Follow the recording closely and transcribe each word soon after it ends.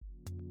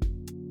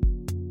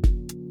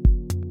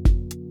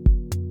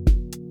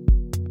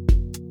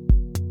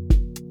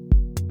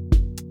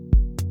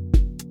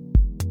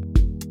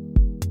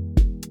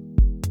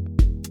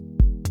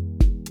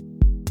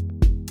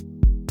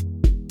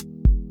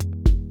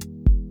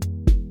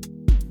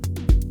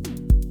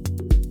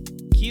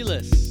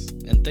Keyless,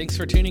 and thanks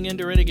for tuning in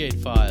to Renegade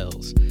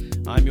Files.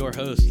 I'm your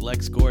host,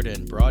 Lex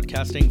Gordon,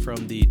 broadcasting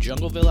from the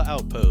Jungle Villa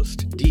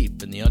Outpost,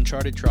 deep in the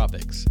uncharted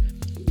tropics.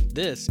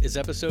 This is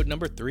episode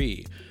number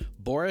 3,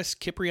 Boris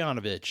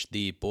Kiprianovich,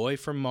 the Boy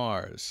from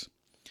Mars.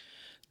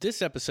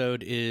 This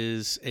episode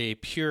is a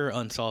pure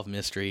unsolved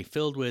mystery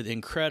filled with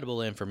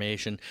incredible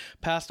information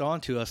passed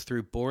on to us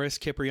through Boris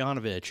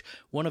Kiprianovich,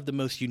 one of the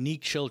most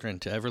unique children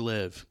to ever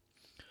live.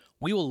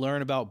 We will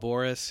learn about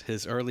Boris,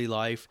 his early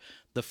life,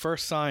 the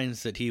first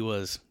signs that he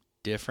was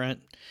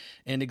different,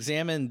 and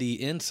examine the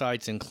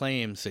insights and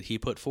claims that he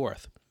put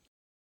forth.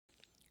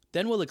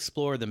 Then we'll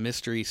explore the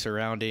mystery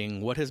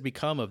surrounding what has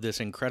become of this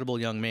incredible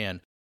young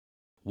man.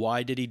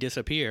 Why did he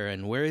disappear,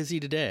 and where is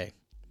he today?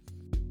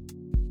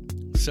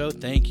 So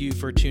thank you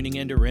for tuning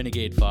in to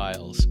Renegade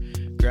Files.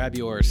 Grab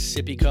your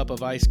sippy cup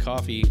of iced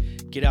coffee,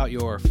 get out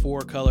your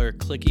 4-color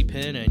clicky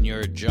pen and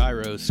your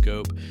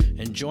gyroscope,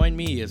 and join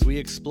me as we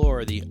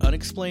explore the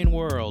unexplained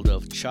world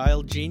of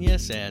child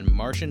genius and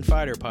Martian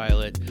fighter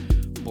pilot,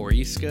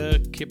 Boriska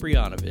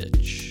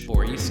Kiprianovich.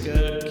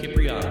 Boriska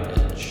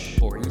Kiprianovich.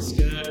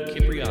 Boriska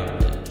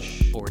Kiprianovich.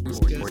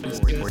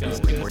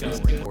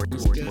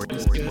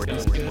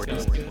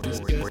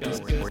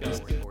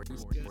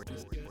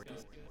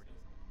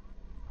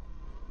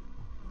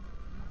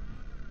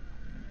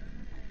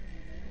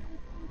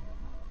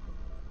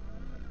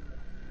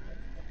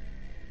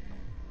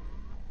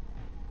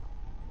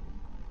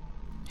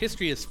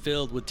 History is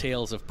filled with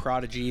tales of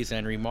prodigies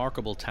and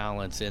remarkable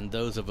talents in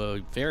those of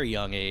a very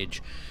young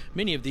age.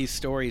 Many of these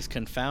stories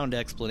confound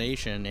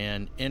explanation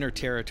and enter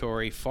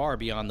territory far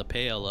beyond the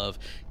pale of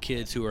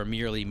kids who are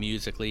merely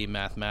musically,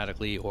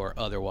 mathematically, or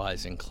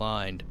otherwise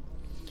inclined.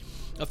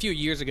 A few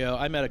years ago,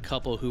 I met a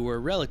couple who were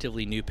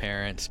relatively new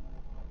parents.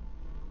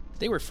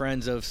 They were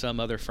friends of some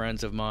other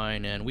friends of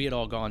mine, and we had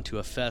all gone to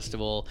a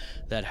festival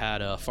that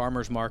had a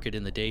farmer's market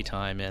in the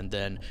daytime and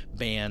then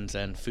bands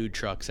and food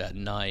trucks at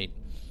night.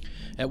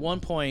 At one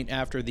point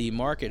after the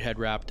market had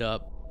wrapped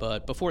up,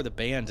 but before the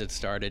bands had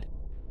started,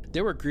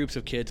 there were groups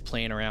of kids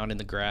playing around in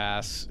the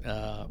grass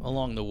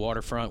along the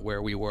waterfront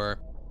where we were.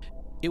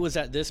 It was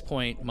at this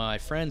point my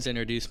friends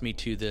introduced me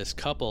to this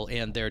couple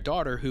and their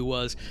daughter, who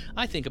was,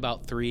 I think,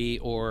 about 3,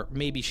 or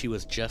maybe she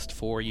was just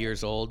 4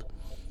 years old.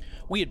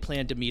 We had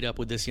planned to meet up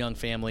with this young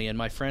family, and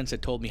my friends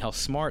had told me how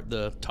smart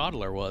the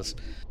toddler was.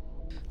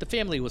 The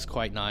family was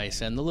quite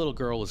nice, and the little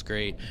girl was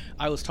great.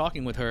 I was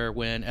talking with her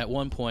when, at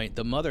one point,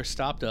 the mother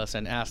stopped us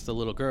and asked the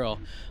little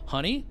girl,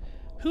 "Honey,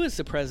 who is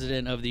the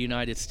President of the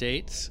United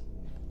States?"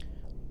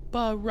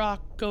 "Barack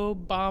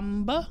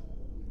Obama,"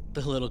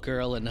 the little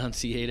girl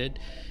enunciated.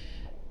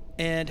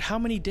 "And how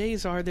many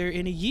days are there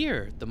in a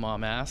year?" the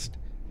mom asked.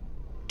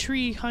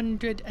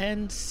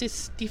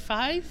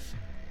 365,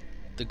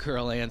 the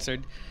girl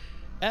answered.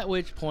 At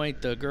which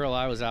point, the girl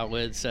I was out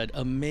with said,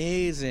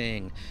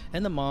 "Amazing,"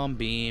 and the mom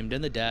beamed,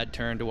 and the dad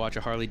turned to watch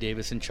a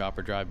Harley-Davidson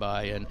chopper drive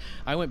by, and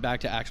I went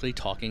back to actually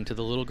talking to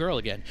the little girl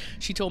again.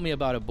 She told me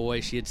about a boy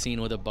she had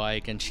seen with a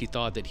bike, and she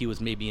thought that he was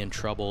maybe in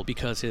trouble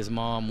because his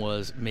mom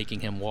was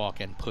making him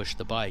walk and push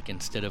the bike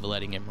instead of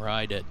letting him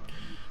ride it.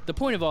 The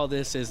point of all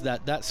this is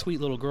that that sweet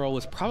little girl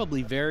was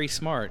probably very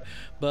smart,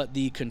 but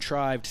the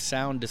contrived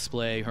sound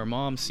display her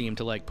mom seemed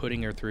to like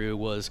putting her through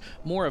was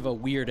more of a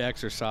weird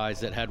exercise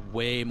that had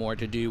way more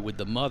to do with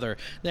the mother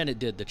than it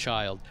did the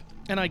child.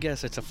 And I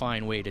guess it's a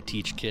fine way to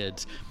teach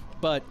kids.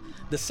 But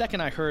the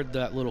second I heard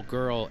that little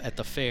girl at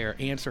the fair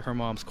answer her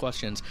mom's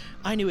questions,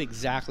 I knew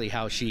exactly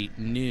how she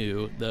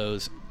knew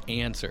those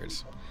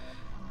answers.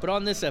 But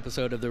on this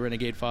episode of the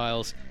Renegade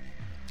Files,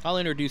 I'll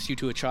introduce you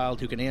to a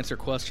child who can answer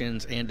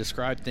questions and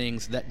describe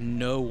things that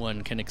no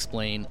one can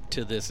explain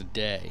to this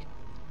day.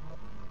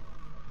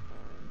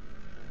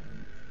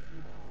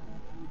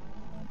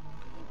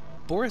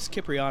 Boris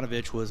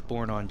Kiprianovich was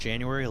born on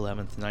January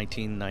 11th,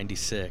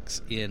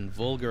 1996, in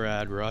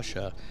Volgograd,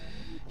 Russia.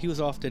 He was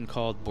often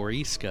called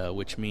Boriska,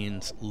 which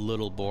means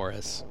Little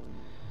Boris.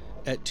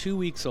 At 2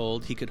 weeks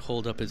old, he could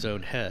hold up his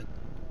own head.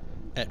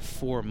 At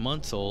 4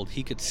 months old,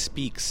 he could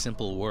speak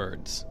simple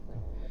words.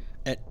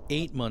 At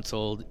 8 months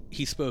old,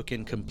 he spoke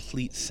in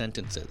complete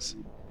sentences.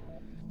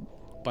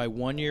 By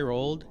 1 year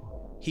old,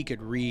 he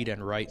could read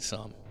and write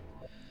some.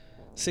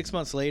 6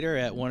 months later,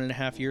 at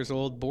 1.5 years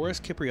old, Boris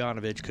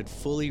Kiprianovich could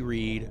fully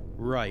read,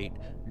 write,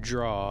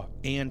 draw,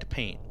 and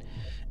paint.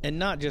 And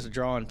not just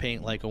draw and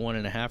paint like a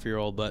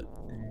 1.5-year-old,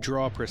 but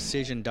draw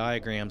precision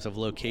diagrams of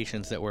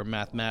locations that were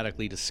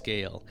mathematically to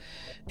scale,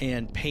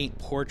 and paint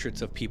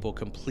portraits of people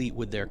complete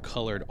with their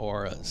colored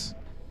auras.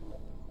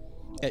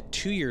 At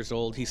 2 years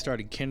old, he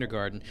started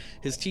kindergarten.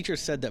 His teacher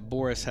said that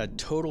Boris had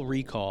total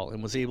recall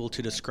and was able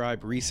to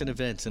describe recent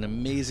events in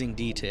amazing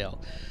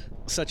detail,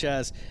 such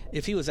as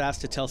if he was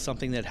asked to tell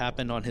something that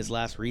happened on his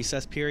last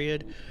recess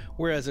period,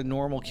 whereas a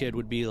normal kid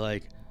would be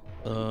like,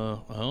 I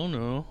don't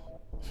know.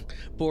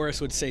 Boris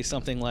would say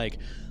something like,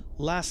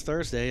 "Last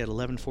Thursday at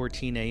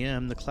 11:14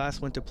 a.m., the class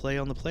went to play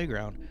on the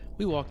playground.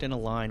 We walked in a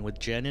line with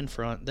Jen in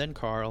front, then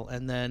Carl,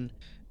 and then..."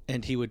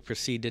 And he would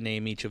proceed to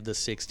name each of the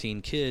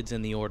 16 kids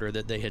in the order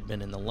that they had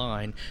been in the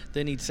line.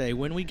 Then he'd say,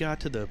 when we got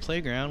to the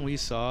playground, we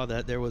saw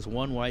that there was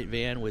one white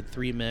van with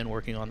 3 men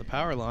working on the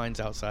power lines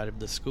outside of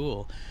the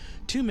school.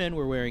 2 men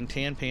were wearing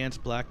tan pants,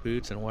 black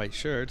boots, and white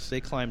shirts. They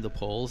climbed the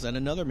poles, and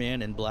another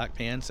man in black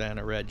pants and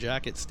a red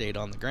jacket stayed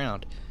on the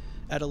ground.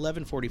 At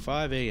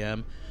 11:45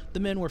 a.m.,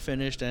 the men were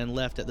finished and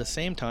left at the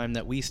same time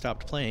that we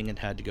stopped playing and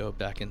had to go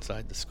back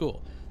inside the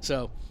school.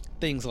 So,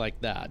 things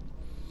like that.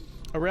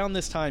 Around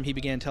this time, he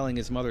began telling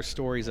his mother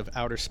stories of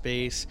outer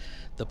space,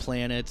 the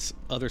planets,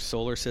 other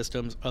solar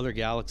systems, other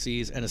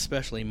galaxies, and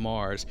especially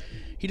Mars.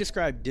 He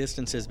described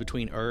distances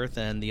between Earth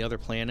and the other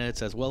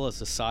planets, as well as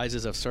the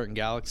sizes of certain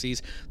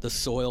galaxies, the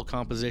soil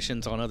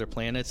compositions on other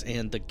planets,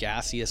 and the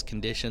gaseous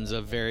conditions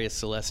of various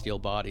celestial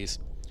bodies.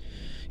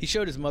 He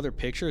showed his mother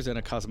pictures in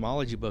a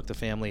cosmology book the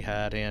family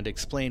had and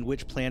explained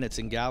which planets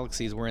and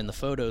galaxies were in the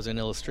photos and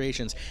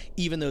illustrations,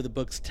 even though the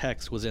book's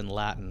text was in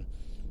Latin.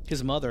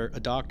 His mother, a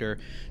doctor,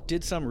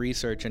 did some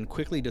research and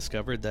quickly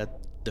discovered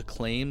that the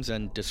claims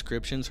and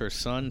descriptions her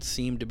son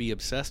seemed to be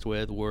obsessed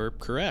with were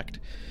correct.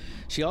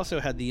 She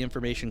also had the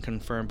information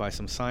confirmed by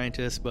some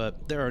scientists,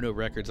 but there are no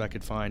records I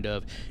could find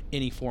of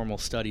any formal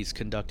studies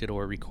conducted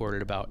or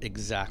recorded about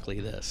exactly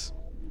this.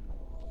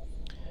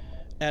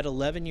 At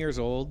 11 years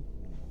old,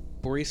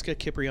 Boriska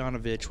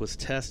Kiprianovich was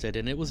tested,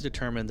 and it was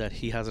determined that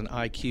he has an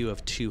IQ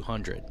of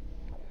 200.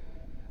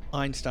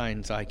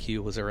 Einstein's IQ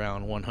was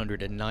around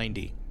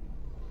 190.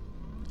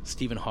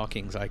 Stephen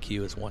Hawking's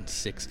IQ is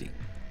 160.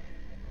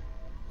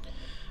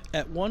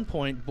 At one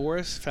point,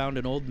 Boris found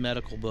an old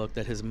medical book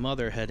that his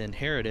mother had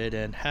inherited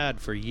and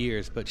had for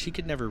years, but she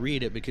could never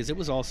read it because it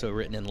was also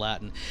written in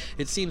Latin.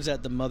 It seems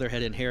that the mother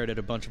had inherited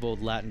a bunch of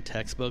old Latin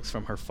textbooks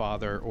from her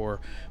father or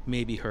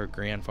maybe her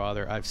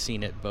grandfather. I've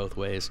seen it both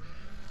ways.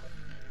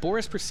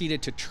 Boris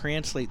proceeded to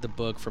translate the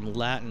book from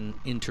Latin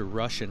into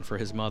Russian for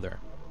his mother.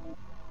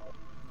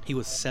 He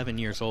was 7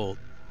 years old.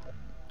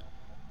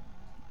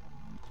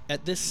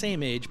 At this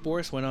same age,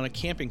 Boris went on a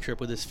camping trip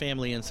with his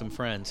family and some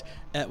friends.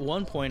 At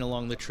one point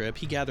along the trip,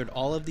 he gathered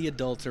all of the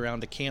adults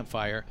around a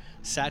campfire,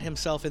 sat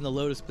himself in the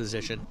lotus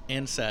position,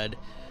 and said,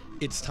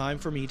 "It's time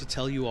for me to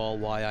tell you all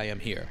why I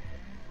am here."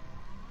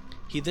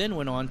 He then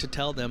went on to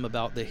tell them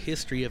about the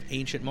history of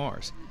ancient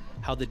Mars,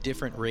 how the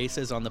different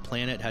races on the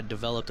planet had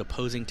developed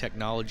opposing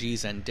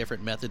technologies and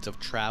different methods of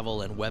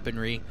travel and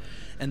weaponry,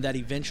 and that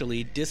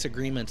eventually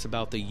disagreements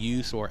about the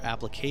use or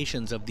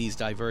applications of these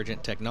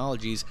divergent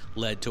technologies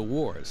led to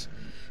wars.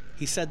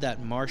 He said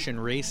that Martian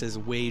races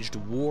waged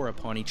war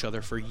upon each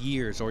other for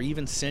years or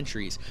even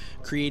centuries,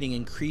 creating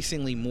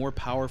increasingly more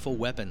powerful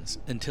weapons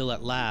until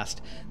at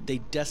last they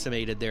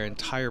decimated their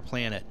entire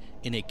planet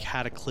in a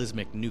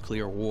cataclysmic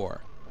nuclear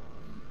war.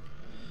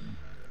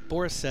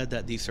 Boris said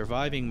that the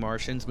surviving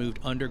Martians moved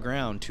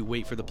underground to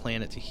wait for the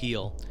planet to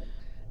heal,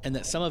 and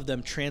that some of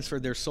them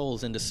transferred their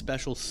souls into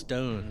special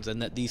stones,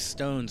 and that these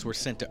stones were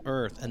sent to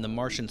Earth, and the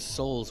Martian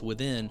souls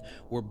within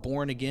were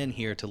born again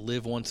here to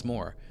live once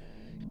more.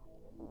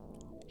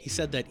 He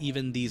said that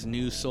even these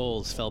new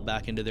souls fell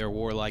back into their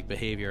warlike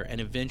behavior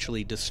and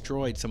eventually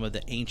destroyed some of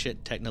the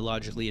ancient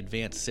technologically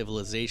advanced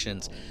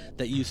civilizations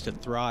that used to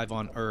thrive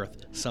on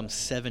Earth some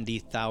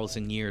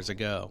 70,000 years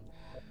ago.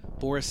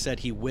 Boris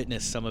said he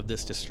witnessed some of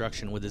this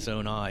destruction with his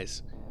own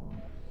eyes.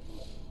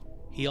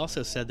 He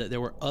also said that there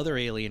were other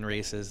alien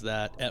races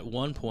that, at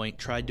one point,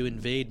 tried to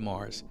invade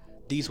Mars.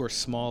 These were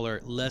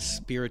smaller, less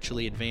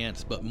spiritually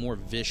advanced, but more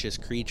vicious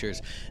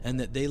creatures, and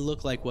that they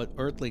looked like what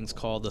Earthlings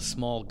call the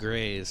small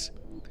greys.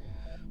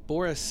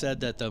 Boris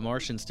said that the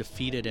Martians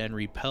defeated and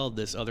repelled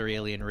this other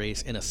alien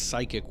race in a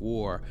psychic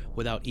war,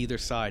 without either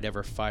side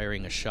ever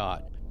firing a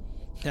shot.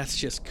 That's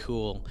just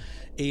cool.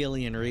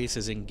 Alien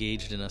races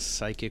engaged in a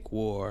psychic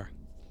war.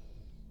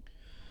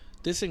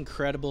 This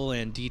incredible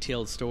and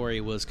detailed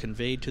story was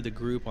conveyed to the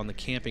group on the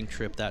camping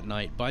trip that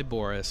night by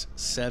Boris,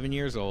 7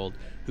 years old,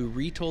 who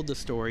retold the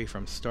story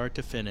from start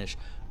to finish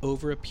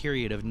over a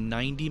period of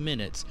 90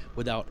 minutes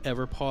without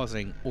ever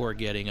pausing or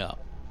getting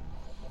up.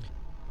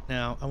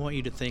 Now, I want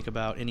you to think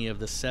about any of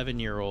the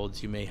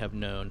 7-year-olds you may have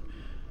known,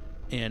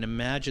 and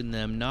imagine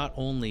them not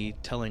only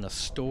telling a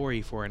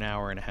story for an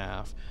hour and a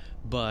half,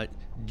 but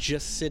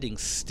just sitting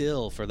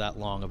still for that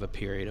long of a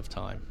period of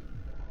time.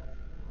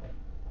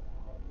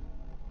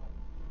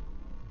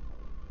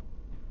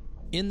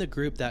 In the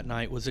group that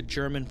night was a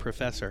German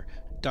professor,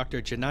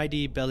 Dr.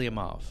 Gennady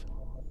Belyamov.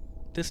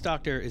 This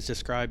doctor is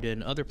described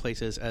in other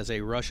places as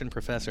a Russian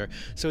professor,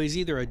 so he's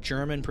either a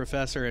German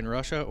professor in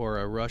Russia or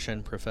a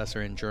Russian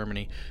professor in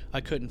Germany.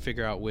 I couldn't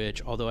figure out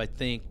which, although I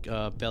think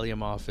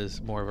Belyamov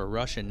is more of a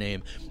Russian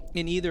name.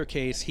 In either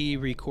case, he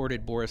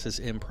recorded Boris's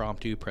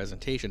impromptu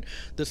presentation.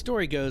 The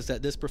story goes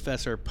that this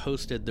professor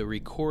posted the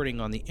recording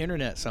on the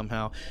internet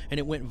somehow, and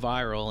it went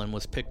viral and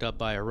was picked up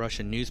by a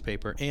Russian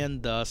newspaper,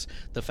 and thus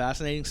the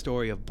fascinating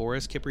story of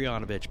Boris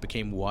Kiprianovich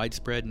became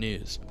widespread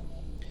news.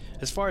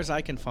 As far as I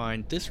can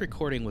find, this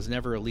recording was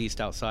never released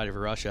outside of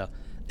Russia,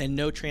 and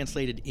no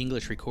translated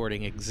English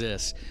recording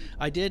exists.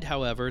 I did,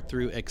 however,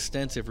 through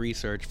extensive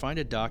research, find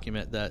a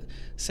document that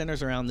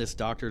centers around this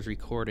doctor's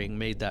recording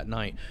made that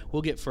night.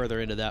 We'll get further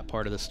into that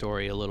part of the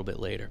story a little bit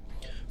later.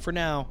 For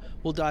now,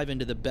 we'll dive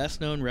into the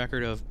best-known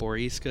record of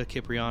Boriska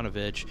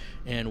Kiprianovich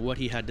and what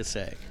he had to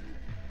say.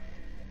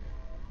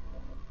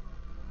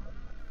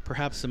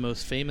 Perhaps the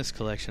most famous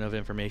collection of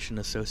information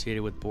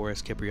associated with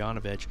Boris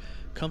Kiprianovich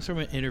comes from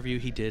an interview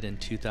he did in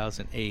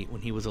 2008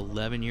 when he was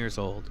 11 years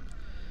old.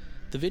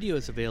 The video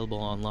is available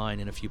online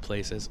in a few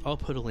places. I'll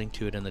put a link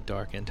to it in the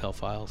Dark Intel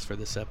files for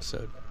this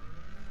episode.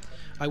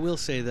 I will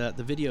say that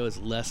the video is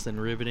less than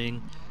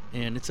riveting,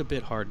 and it's a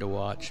bit hard to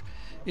watch.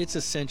 It's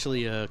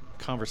essentially a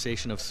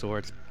conversation of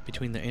sorts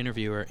between the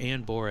interviewer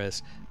and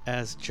Boris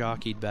as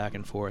jockeyed back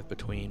and forth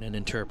between an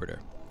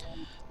interpreter.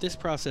 This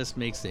process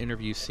makes the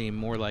interview seem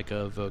more like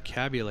a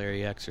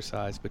vocabulary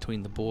exercise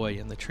between the boy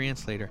and the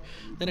translator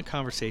than a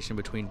conversation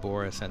between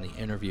Boris and the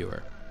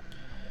interviewer.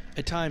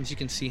 At times, you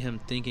can see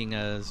him thinking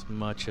as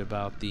much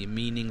about the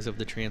meanings of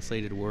the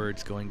translated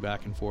words going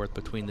back and forth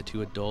between the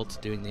two adults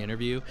doing the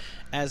interview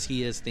as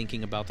he is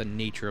thinking about the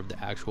nature of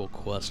the actual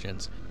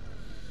questions.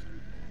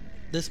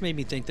 This made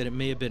me think that it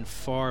may have been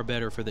far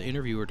better for the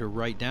interviewer to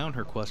write down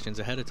her questions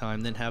ahead of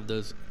time than have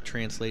those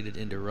translated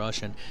into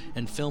Russian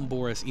and film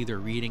Boris either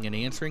reading and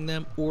answering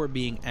them or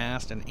being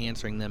asked and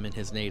answering them in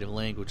his native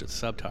language with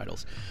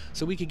subtitles,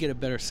 so we could get a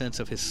better sense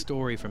of his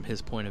story from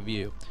his point of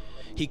view.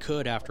 He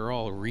could, after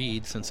all,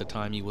 read since the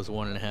time he was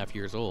 1.5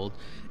 years old,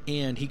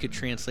 and he could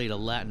translate a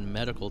Latin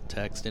medical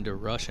text into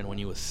Russian when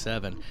he was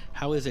 7.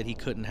 How is it he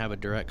couldn't have a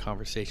direct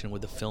conversation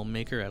with the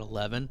filmmaker at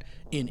 11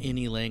 in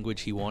any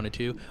language he wanted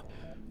to,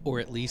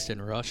 or at least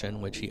in Russian,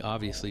 which he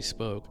obviously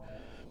spoke?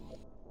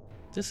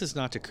 This is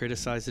not to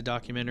criticize the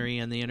documentary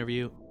and the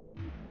interview.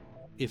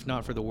 If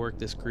not for the work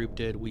this group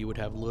did, we would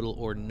have little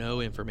or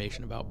no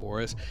information about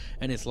Boris,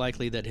 and it's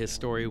likely that his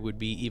story would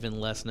be even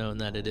less known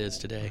than it is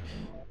today.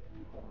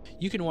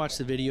 You can watch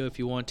the video if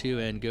you want to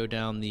and go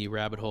down the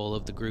rabbit hole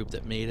of the group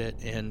that made it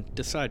and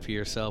decide for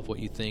yourself what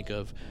you think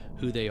of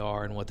who they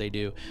are and what they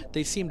do.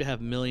 They seem to have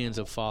millions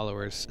of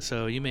followers,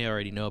 so you may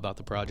already know about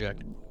the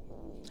project.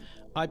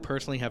 I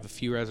personally have a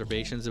few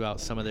reservations about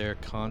some of their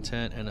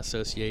content and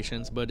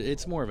associations, but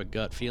it's more of a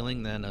gut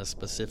feeling than a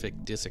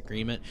specific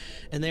disagreement,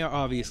 and they are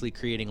obviously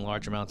creating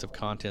large amounts of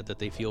content that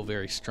they feel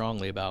very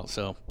strongly about,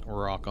 so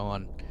rock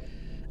on.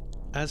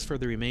 As for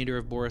the remainder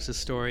of Boris's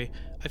story,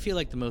 I feel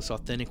like the most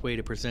authentic way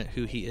to present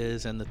who he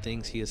is and the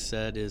things he has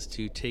said is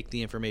to take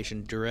the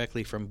information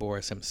directly from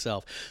Boris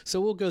himself. So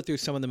we'll go through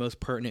some of the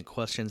most pertinent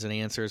questions and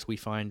answers we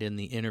find in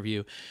the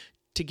interview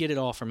to get it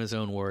all from his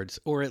own words,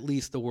 or at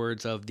least the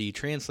words of the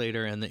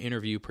translator and the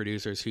interview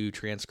producers who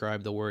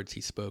transcribed the words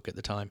he spoke at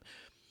the time.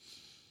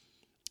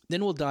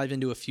 Then we'll dive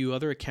into a few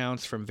other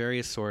accounts from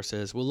various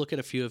sources. We'll look at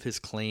a few of his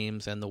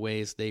claims and the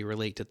ways they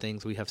relate to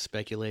things we have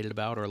speculated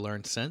about or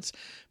learned since.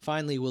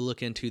 Finally, we'll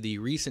look into the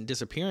recent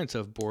disappearance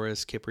of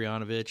Boris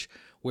Kiprianovich,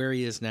 where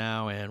he is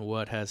now, and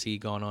what has he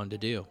gone on to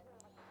do.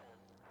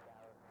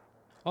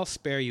 I'll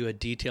spare you a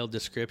detailed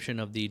description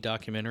of the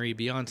documentary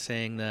beyond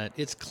saying that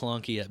it's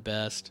clunky at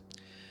best.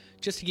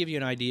 Just to give you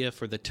an idea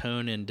for the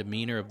tone and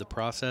demeanor of the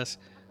process,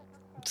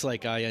 it's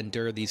like I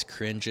endure these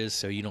cringes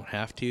so you don't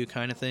have to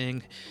kind of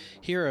thing.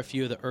 Here are a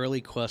few of the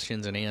early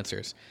questions and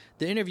answers.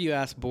 The interview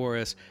asked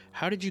Boris,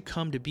 how did you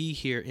come to be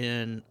here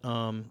in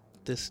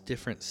this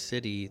different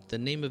city? The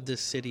name of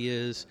this city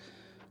is...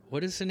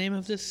 What is the name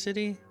of this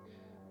city?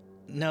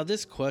 Now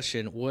this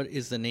question, what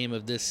is the name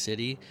of this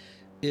city,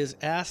 is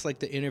asked like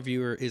the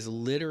interviewer is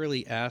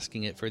literally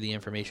asking it for the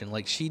information.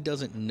 Like she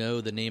doesn't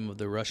know the name of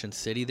the Russian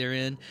city they're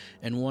in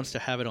and wants to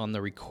have it on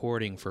the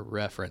recording for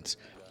reference.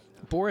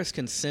 Boris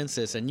can sense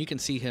this, and you can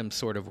see him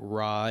sort of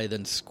writhe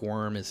and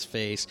squirm his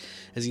face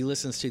as he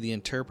listens to the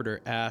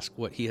interpreter ask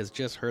what he has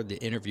just heard the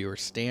interviewer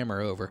stammer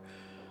over.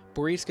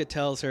 Boriska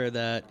tells her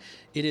that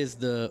it is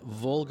the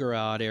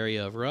Volgograd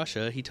area of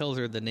Russia. He tells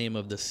her the name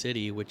of the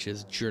city, which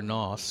is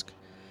Chernovsk.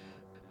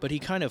 But he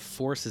kind of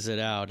forces it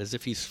out as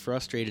if he's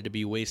frustrated to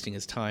be wasting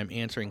his time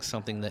answering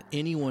something that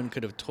anyone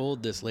could have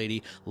told this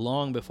lady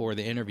long before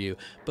the interview.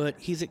 But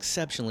he's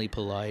exceptionally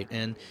polite,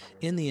 and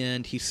in the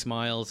end he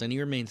smiles and he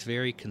remains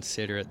very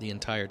considerate the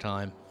entire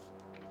time.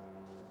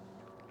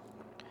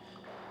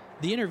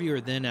 The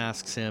interviewer then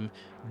asks him,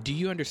 "Do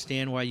you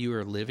understand why you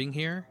are living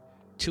here?"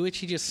 To which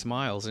he just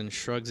smiles and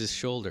shrugs his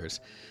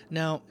shoulders.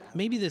 Now,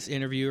 maybe this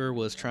interviewer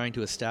was trying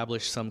to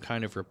establish some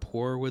kind of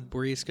rapport with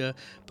Boriska,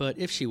 but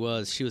if she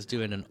was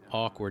doing an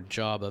awkward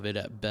job of it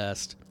at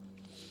best.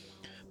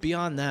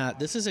 Beyond that,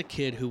 this is a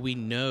kid who we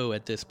know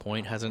at this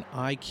point has an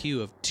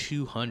IQ of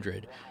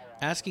 200.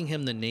 Asking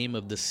him the name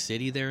of the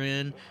city they're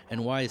in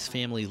and why his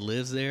family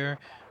lives there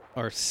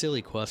are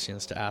silly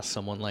questions to ask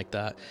someone like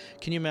that.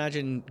 Can you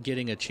imagine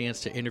getting a chance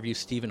to interview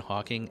Stephen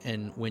Hawking,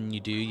 and when you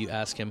do, you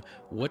ask him,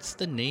 what's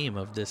the name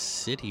of this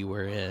city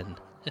we're in?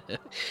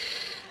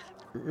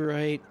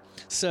 Right?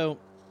 So,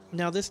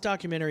 now this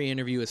documentary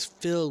interview is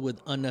filled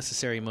with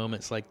unnecessary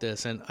moments like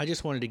this, and I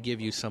just wanted to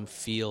give you some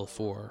feel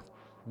for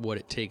what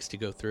it takes to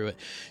go through it.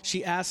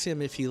 She asks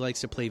him if he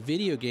likes to play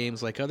video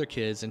games like other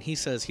kids, and he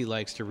says he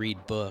likes to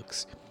read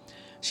books.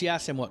 She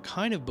asks him what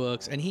kind of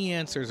books, and he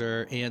answers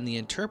her, and the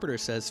interpreter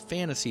says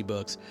fantasy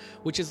books,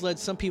 which has led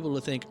some people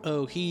to think,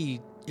 oh,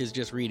 he is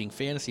just reading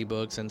fantasy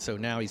books, and so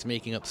now he's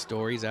making up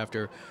stories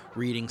after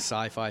reading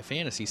sci-fi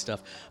fantasy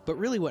stuff. But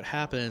really what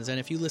happens, and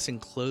if you listen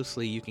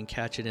closely you can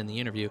catch it in the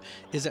interview,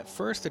 is at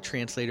first the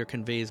translator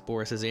conveys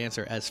Boris's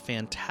answer as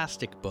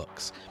fantastic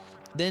books.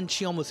 Then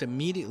she almost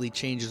immediately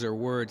changes her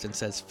words and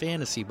says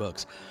fantasy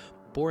books.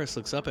 Boris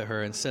looks up at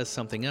her and says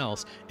something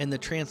else, and the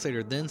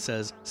translator then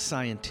says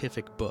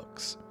scientific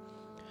books.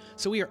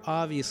 So we are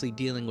obviously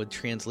dealing with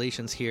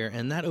translations here,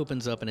 and that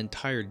opens up an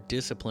entire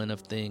discipline of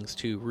things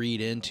to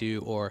read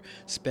into or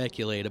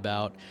speculate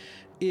about.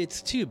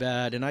 It's too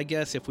bad, and I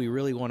guess if we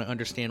really want to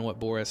understand what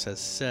Boris has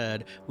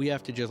said, we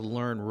have to just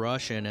learn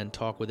Russian and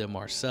talk with him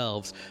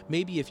ourselves.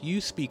 Maybe if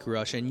you speak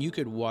Russian, you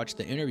could watch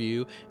the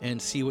interview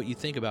and see what you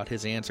think about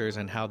his answers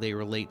and how they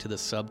relate to the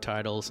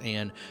subtitles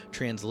and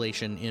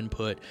translation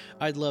input.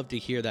 I'd love to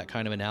hear that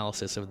kind of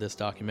analysis of this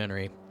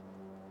documentary.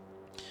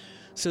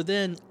 So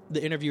then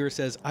the interviewer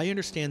says, I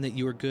understand that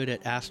you were good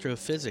at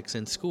astrophysics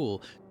in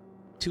school.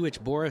 To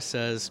which Boris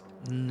says,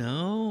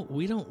 no,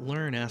 we don't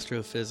learn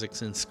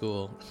astrophysics in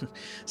school.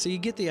 So you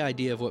get the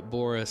idea of what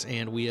Boris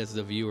and we as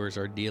the viewers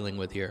are dealing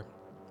with here.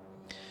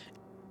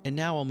 And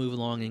now I'll move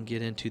along and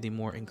get into the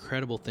more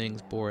incredible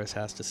things Boris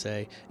has to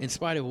say, in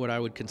spite of what I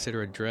would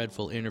consider a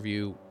dreadful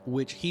interview,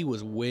 which he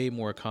was way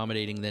more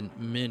accommodating than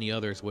many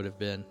others would have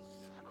been.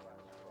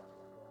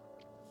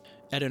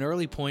 At an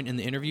early point in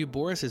the interview,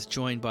 Boris is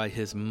joined by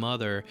his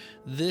mother.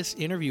 This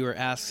interviewer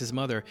asks his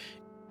mother,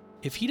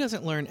 if he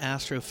doesn't learn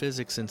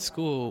astrophysics in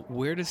school,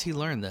 where does he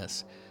learn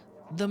this?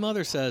 The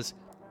mother says,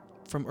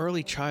 from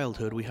early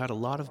childhood, we had a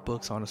lot of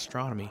books on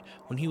astronomy.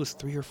 When he was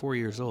 3 or 4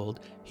 years old,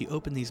 he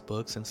opened these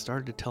books and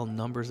started to tell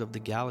numbers of the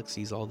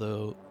galaxies,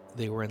 although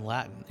they were in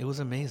Latin. It was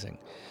amazing.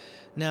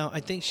 Now, I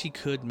think she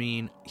could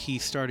mean he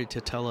started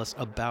to tell us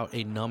about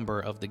a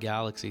number of the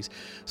galaxies.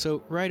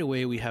 So right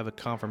away we have a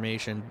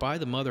confirmation by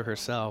the mother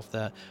herself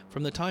that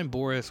from the time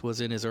Boris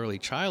was in his early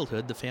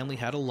childhood, the family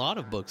had a lot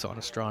of books on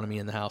astronomy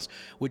in the house,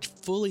 which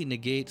fully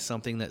negates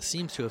something that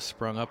seems to have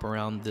sprung up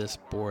around this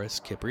Boris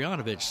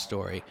Kiprianovich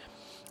story,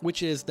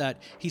 which is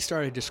that he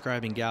started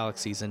describing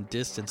galaxies and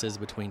distances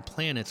between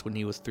planets when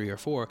he was 3 or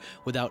 4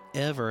 without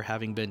ever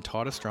having been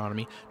taught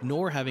astronomy,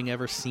 nor having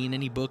ever seen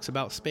any books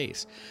about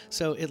space.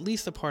 So at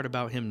least the part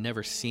about him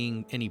never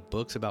seeing any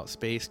books about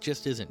space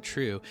just isn't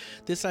true.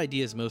 This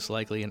idea is most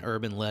likely an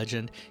urban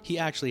legend. He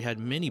actually had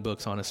many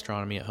books on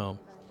astronomy at home.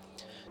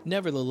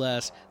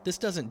 Nevertheless, this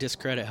doesn't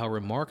discredit how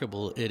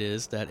remarkable it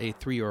is that a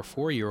 3 or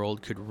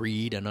 4-year-old could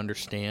read and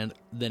understand,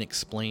 then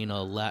explain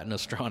a Latin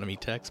astronomy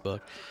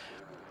textbook.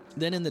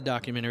 Then in the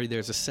documentary,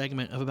 there's a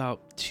segment of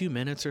about 2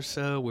 minutes or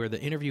so where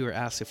the interviewer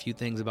asks a few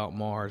things about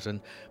Mars,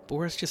 and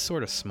Boris just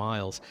sort of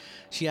smiles.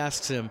 She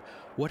asks him,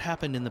 what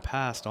happened in the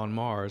past on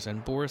Mars,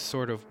 and Boris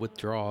sort of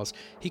withdraws.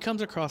 He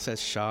comes across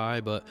as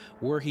shy, but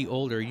were he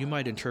older, you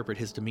might interpret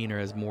his demeanor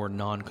as more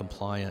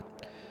non-compliant.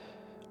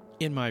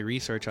 In my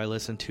research, I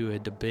listened to a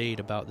debate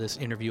about this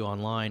interview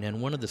online,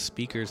 and one of the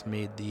speakers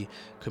made the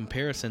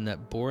comparison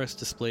that Boris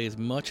displays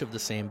much of the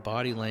same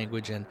body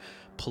language and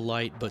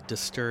polite but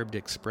disturbed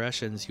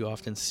expressions you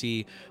often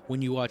see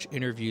when you watch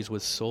interviews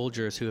with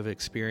soldiers who have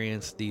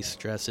experienced the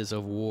stresses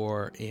of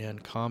war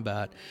and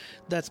combat.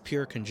 That's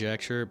pure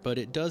conjecture, but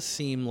it does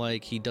seem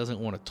like he doesn't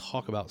want to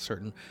talk about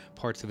certain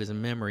parts of his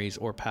memories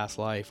or past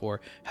life, or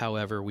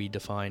however we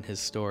define his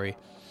story.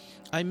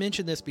 I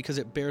mention this because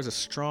it bears a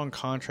strong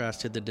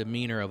contrast to the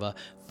demeanor of a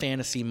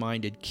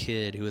fantasy-minded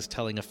kid who is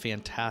telling a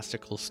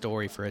fantastical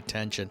story for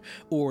attention,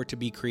 or to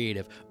be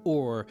creative,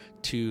 or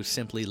to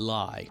simply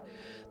lie.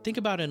 Think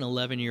about an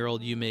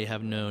 11-year-old you may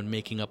have known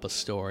making up a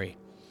story.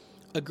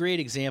 A great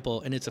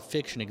example, and it's a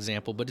fiction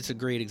example, but it's a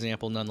great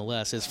example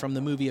nonetheless, is from the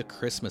movie A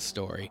Christmas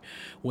Story,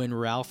 when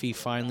Ralphie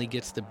finally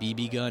gets the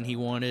BB gun he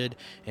wanted,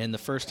 and the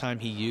first time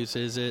he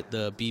uses it,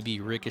 the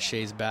BB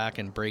ricochets back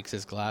and breaks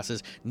his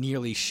glasses,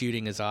 nearly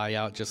shooting his eye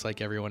out, just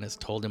like everyone has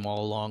told him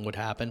all along would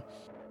happen.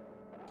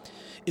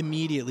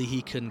 Immediately,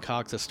 he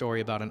concocts a story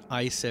about an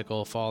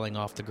icicle falling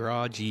off the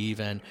garage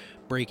eave and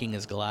breaking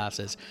his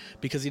glasses,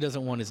 because he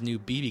doesn't want his new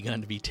BB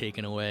gun to be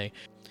taken away.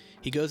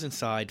 He goes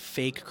inside,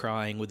 fake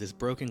crying with his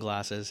broken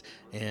glasses,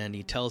 and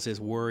he tells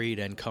his worried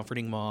and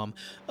comforting mom,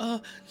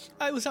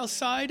 I was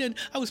outside and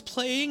I was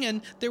playing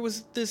and there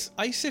was this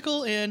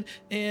icicle and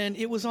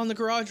it was on the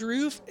garage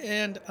roof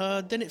and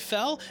then it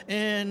fell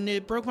and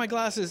it broke my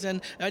glasses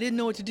and I didn't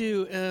know what to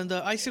do and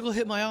the icicle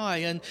hit my eye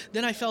and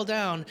then I fell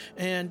down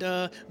and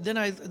then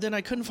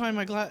I couldn't find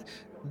my glass.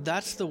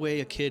 That's the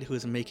way a kid who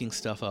is making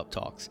stuff up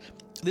talks.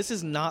 This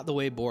is not the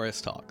way Boris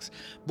talks.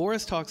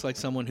 Boris talks like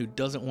someone who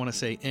doesn't want to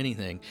say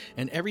anything,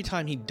 and every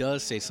time he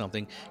does say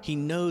something, he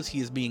knows he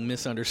is being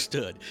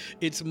misunderstood.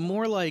 It's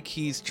more like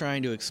he's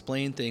trying to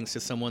explain things to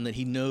someone that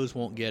he knows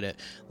won't get it,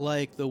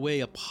 like the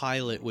way a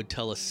pilot would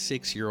tell a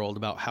 6-year-old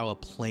about how a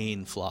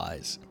plane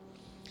flies.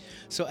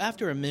 So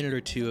after a minute or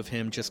two of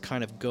him just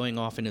kind of going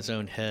off in his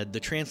own head, the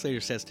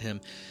translator says to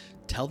him,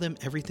 "Tell them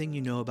everything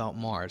you know about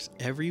Mars.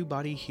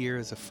 Everybody here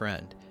is a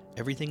friend.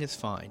 Everything is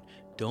fine.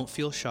 Don't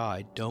feel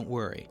shy. Don't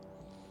worry."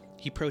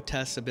 He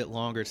protests a bit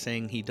longer,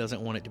 saying he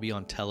doesn't want it to be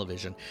on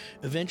television.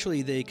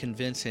 Eventually, they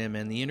convince him,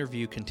 and the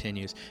interview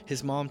continues.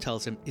 His mom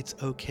tells him it's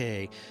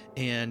okay,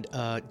 and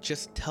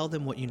just tell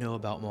them what you know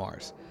about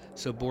Mars.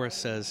 So Boris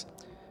says,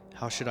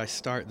 "How should I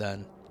start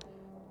then?"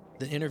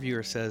 The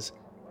interviewer says,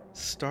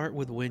 "Start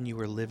with when you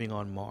were living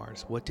on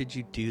Mars. What did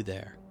you do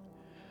there?"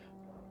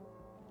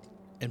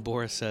 And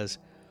Boris says,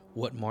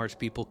 "What Mars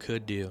people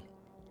could do,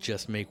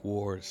 just make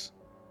wars."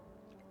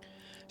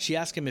 She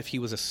asks him if he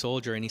was a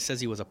soldier, and he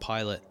says he was a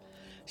pilot.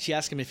 She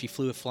asks him if he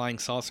flew a flying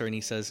saucer, and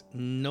he says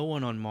no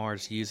one on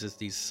Mars uses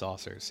these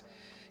saucers.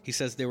 He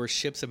says there were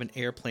ships of an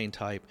airplane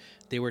type.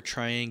 They were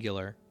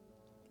triangular.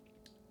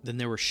 Then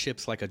there were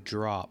ships like a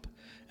drop.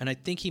 And I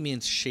think he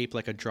means shaped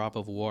like a drop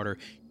of water.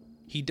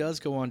 He does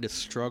go on to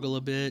struggle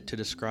a bit to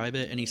describe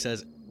it, and he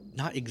says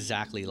not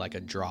exactly like a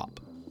drop.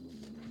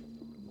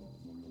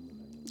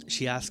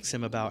 She asks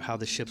him about how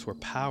the ships were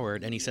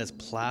powered, and he says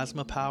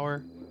plasma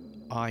power,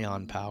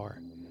 ion power.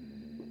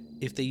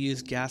 If they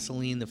used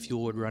gasoline, the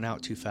fuel would run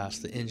out too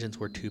fast. The engines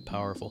were too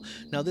powerful.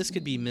 Now, this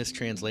could be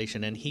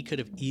mistranslation, and he could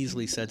have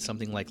easily said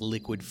something like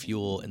liquid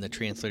fuel, and the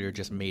translator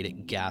just made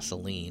it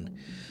gasoline.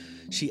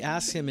 She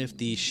asks him if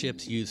the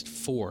ships used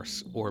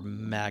force or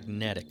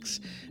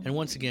magnetics. And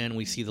once again,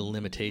 we see the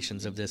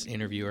limitations of this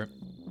interviewer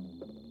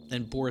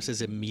and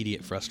Boris's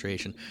immediate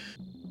frustration.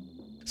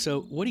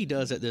 So what he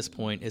does at this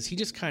point is he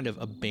just kind of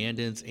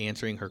abandons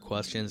answering her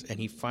questions, and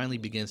he finally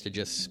begins to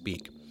just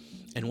speak.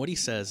 And what he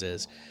says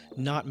is,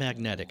 not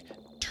magnetic,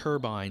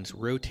 turbines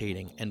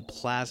rotating, and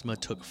plasma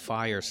took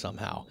fire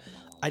somehow.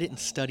 I didn't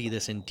study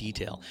this in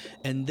detail.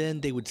 And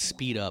then they would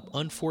speed up.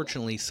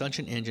 Unfortunately, such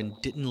an engine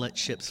didn't let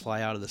ships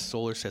fly out of the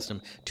solar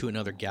system to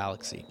another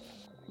galaxy.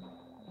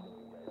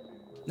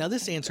 Now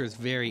this answer is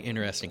very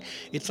interesting.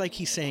 It's like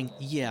he's saying,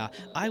 yeah,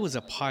 I was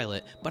a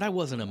pilot, but I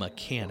wasn't a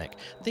mechanic.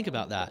 Think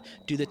about that.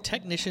 Do the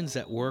technicians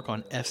that work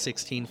on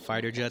F-16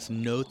 fighter jets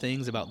know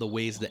things about the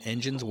ways the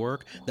engines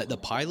work that the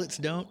pilots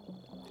don't?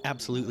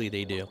 Absolutely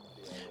they do.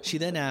 She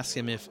then asks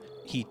him if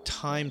he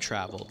time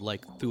traveled,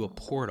 like through a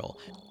portal.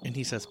 And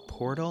he says,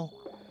 portal?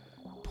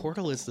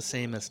 Portal is the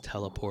same as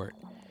teleport.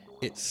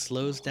 It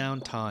slows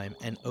down time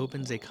and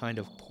opens a kind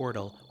of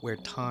portal where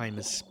time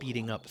is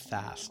speeding up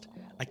fast.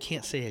 I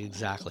can't say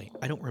exactly.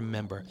 I don't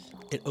remember.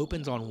 It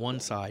opens on one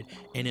side,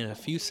 and in a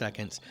few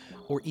seconds,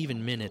 or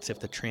even minutes if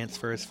the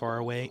transfer is far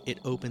away, it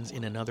opens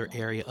in another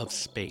area of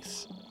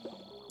space.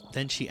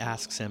 Then she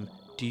asks him,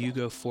 do you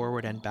go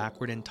forward and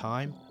backward in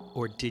time,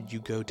 or did you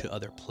go to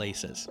other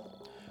places?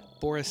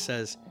 Boris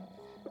says,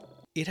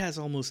 it has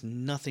almost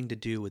nothing to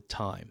do with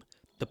time.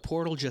 The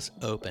portal just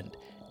opened.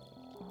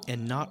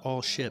 And not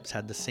all ships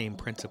had the same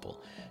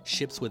principle.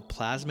 Ships with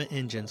plasma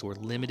engines were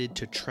limited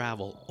to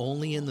travel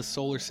only in the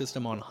solar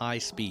system on high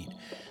speed.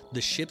 The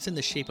ships in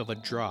the shape of a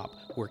drop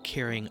were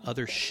carrying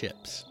other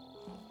ships.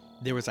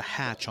 There was a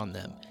hatch on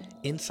them.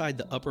 Inside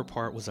the upper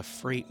part was a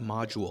freight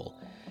module.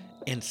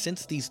 And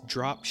since these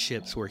drop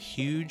ships were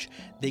huge,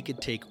 they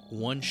could take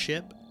one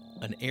ship,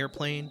 an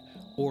airplane,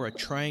 or a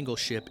triangle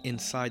ship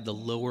inside the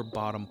lower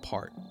bottom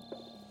part.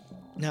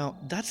 Now,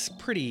 that's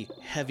pretty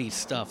heavy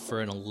stuff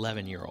for an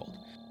 11-year-old.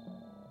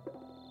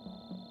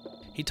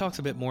 He talks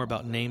a bit more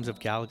about names of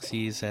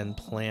galaxies and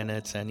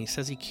planets, and he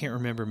says he can't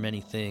remember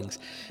many things.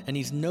 And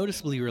he's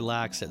noticeably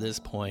relaxed at this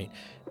point,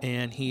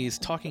 and he's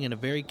talking in a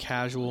very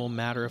casual,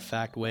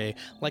 matter-of-fact way,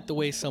 like the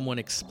way someone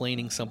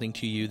explaining something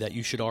to you that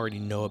you should already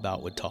know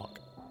about would talk.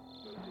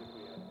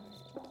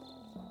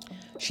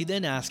 She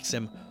then asks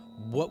him,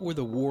 what were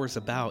the wars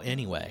about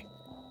anyway?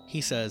 He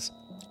says,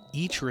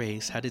 each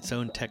race had its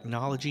own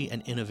technology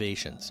and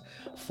innovations.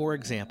 For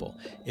example,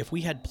 if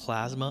we had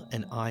plasma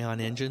and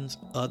ion engines,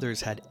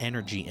 others had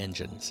energy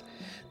engines.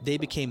 They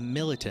became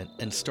militant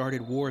and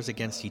started wars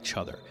against each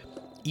other.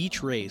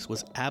 Each race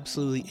was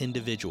absolutely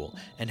individual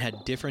and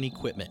had different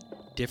equipment,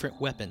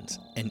 different weapons,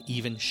 and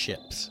even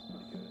ships.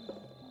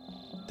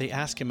 They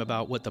ask him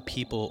about what the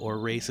people or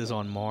races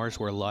on Mars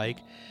were like,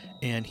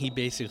 and he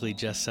basically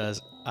just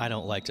says, I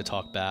don't like to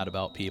talk bad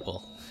about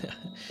people.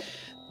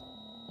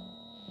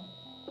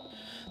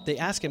 They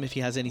ask him if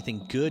he has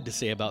anything good to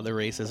say about the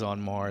races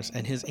on Mars,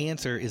 and his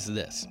answer is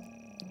this.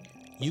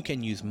 You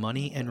can use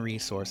money and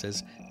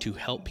resources to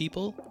help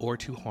people or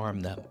to harm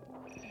them.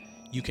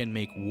 You can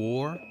make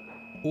war,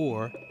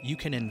 or you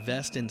can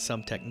invest in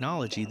some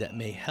technology that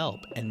may help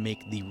and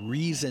make the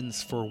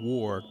reasons for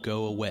war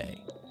go away.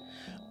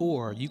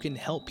 Or you can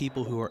help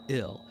people who are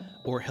ill,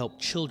 or help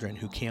children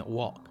who can't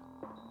walk.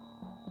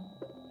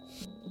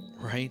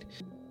 Right?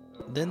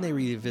 Then they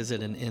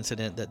revisit an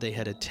incident that they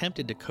had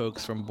attempted to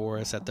coax from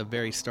Boris at the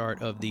very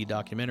start of the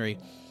documentary,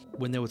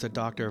 when there was a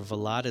Dr.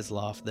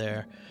 Vladislav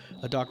there,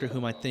 a doctor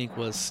whom I think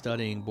was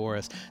studying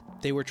Boris.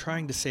 They were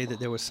trying to say that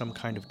there was some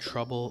kind of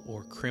trouble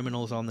or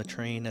criminals on the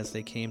train as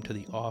they came to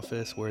the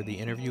office where the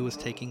interview was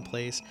taking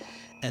place,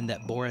 and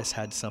that Boris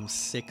had some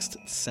sixth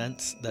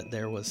sense that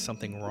there was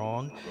something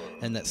wrong,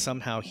 and that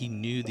somehow he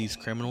knew these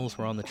criminals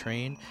were on the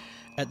train.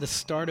 At the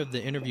start of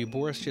the interview,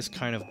 Boris just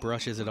kind of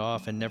brushes it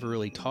off and never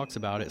really talks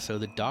about it, so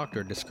the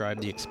doctor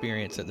described the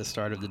experience at the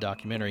start of the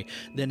documentary.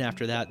 Then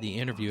after that, the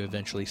interview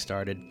eventually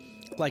started.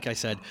 Like I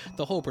said,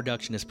 the whole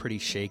production is pretty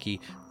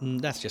shaky.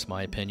 That's just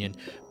my opinion.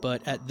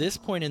 But at this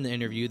point in the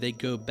interview, they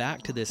go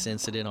back to this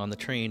incident on the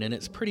train, and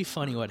it's pretty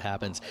funny what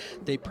happens.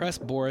 They press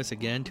Boris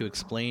again to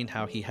explain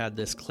how he had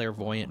this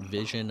clairvoyant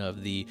vision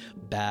of the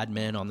bad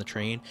men on the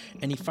train,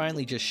 and he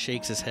finally just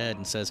shakes his head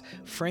and says,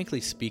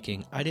 "Frankly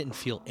speaking, I didn't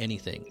feel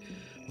anything."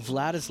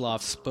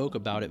 Vladislav spoke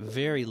about it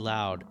very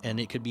loud, and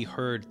it could be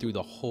heard through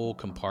the whole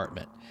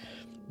compartment.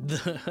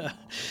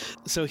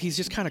 So he's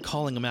just kind of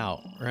calling him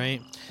out,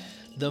 right?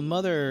 The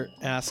mother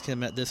asked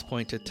him at this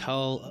point to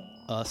tell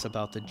us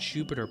about the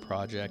Jupiter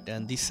project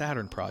and the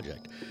Saturn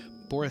project.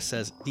 Boris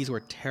says these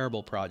were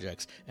terrible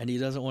projects, and he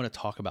doesn't want to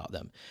talk about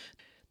them.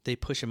 They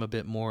push him a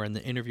bit more, and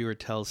the interviewer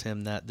tells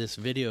him that this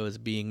video is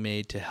being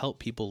made to help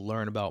people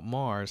learn about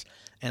Mars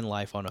and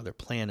life on other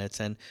planets,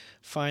 and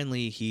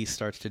finally he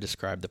starts to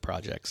describe the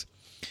projects.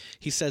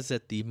 He says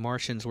that the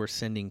Martians were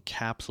sending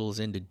capsules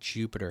into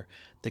Jupiter.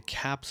 The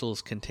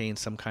capsules contain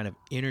some kind of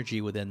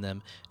energy within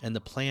them, and the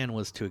plan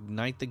was to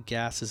ignite the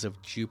gases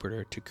of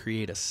Jupiter to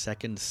create a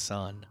second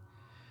sun.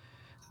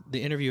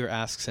 The interviewer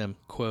asks him,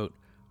 quote,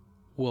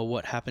 "Well,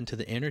 what happened to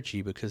the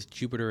energy because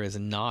Jupiter is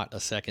not a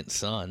second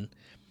sun?"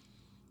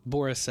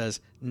 Boris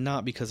says,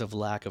 "Not because of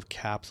lack of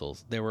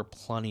capsules. There were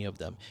plenty of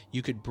them.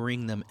 You could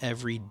bring them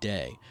every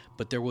day.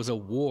 But there was a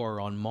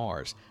war on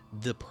Mars.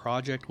 The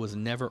project was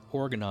never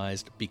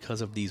organized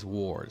because of these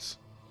wars."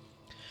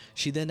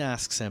 She then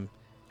asks him,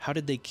 "How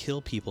did they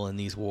kill people in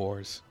these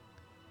wars?"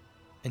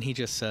 And he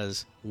just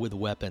says, "With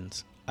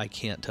weapons. I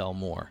can't tell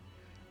more."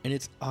 And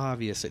it's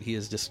obvious that he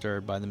is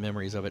disturbed by the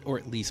memories of it, or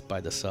at least by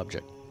the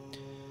subject.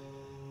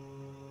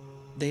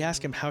 They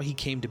ask him how he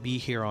came to be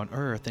here on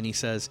Earth, and he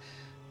says,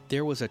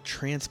 "There was a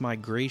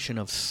transmigration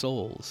of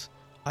souls.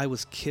 I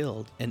was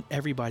killed, and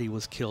everybody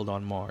was killed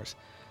on Mars.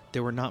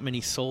 There were not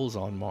many souls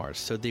on Mars,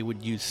 so they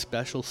would use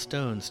special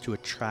stones to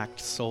attract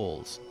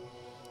souls.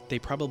 They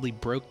probably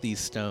broke these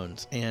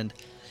stones, and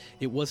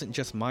it wasn't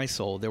just my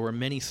soul. There were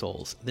many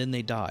souls. Then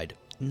they died.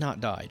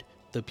 Not died.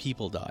 The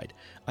people died.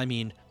 I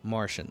mean,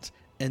 Martians.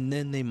 And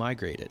then they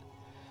migrated.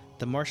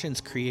 The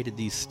Martians created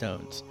these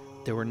stones.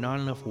 There were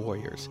not enough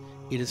warriors.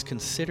 It is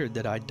considered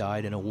that I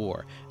died in a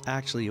war.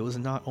 Actually, it was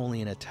not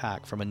only an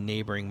attack from a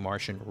neighboring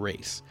Martian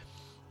race.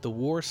 The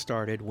war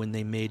started when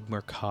they made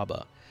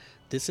Merkaba.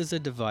 This is a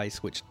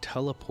device which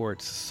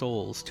teleports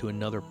souls to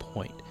another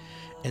point,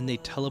 and they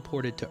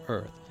teleported to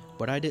Earth.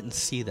 But I didn't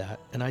see that,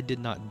 and I did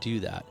not do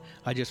that.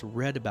 I just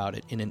read about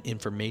it in an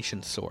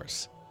information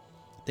source."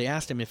 They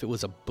asked him if it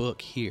was a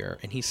book here,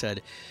 and he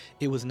said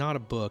it was not a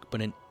book,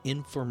 but an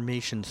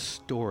information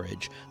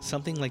storage,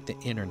 something like the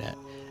internet.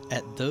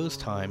 At those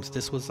times,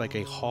 this was like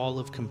a hall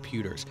of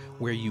computers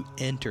where you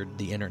entered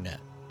the internet.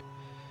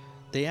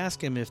 They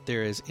ask him if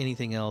there is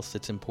anything else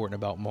that's important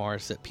about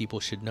Mars that people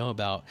should know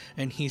about,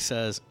 and he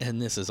says,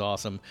 and this is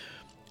awesome,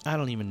 "I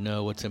don't even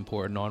know what's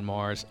important on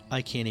Mars.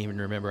 I can't even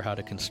remember how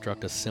to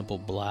construct a simple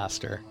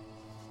blaster."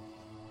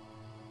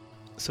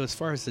 So as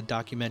far as the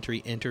documentary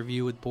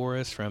interview with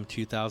Boris from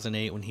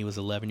 2008 when he was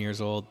 11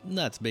 years old,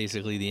 that's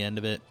basically the end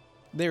of it.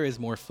 There is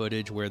more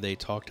footage where they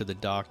talk to the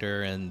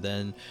doctor, and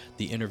then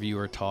the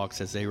interviewer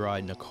talks as they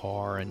ride in a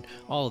car, and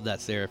all of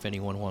that's there if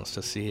anyone wants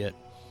to see it.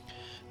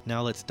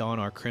 Now let's don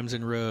our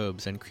crimson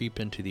robes and creep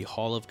into the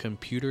Hall of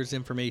Computers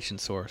information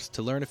source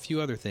to learn a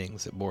few other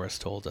things that Boris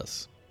told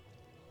us.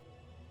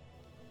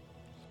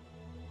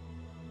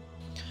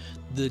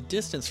 The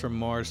distance from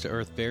Mars to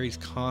Earth varies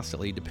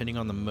constantly depending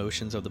on the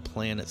motions of the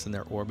planets and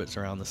their orbits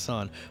around the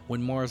Sun.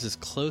 When Mars is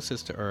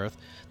closest to Earth,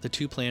 the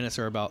two planets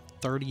are about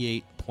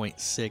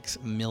 38.6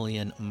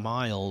 million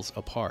miles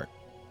apart.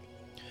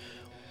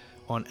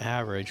 On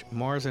average,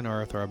 Mars and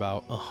Earth are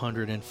about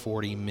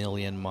 140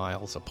 million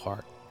miles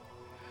apart.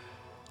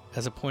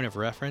 As a point of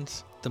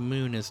reference, the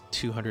Moon is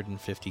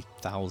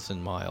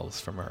 250,000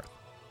 miles from Earth.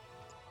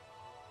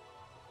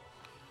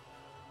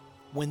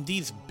 When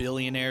these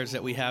billionaires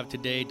that we have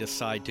today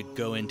decide to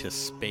go into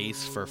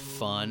space for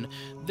fun,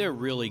 they're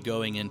really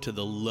going into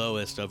the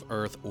lowest of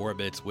Earth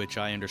orbits, which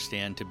I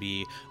understand to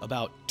be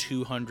about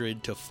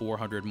 200 to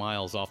 400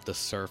 miles off the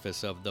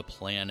surface of the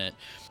planet.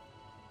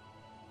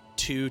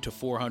 200 to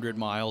 400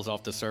 miles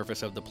off the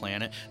surface of the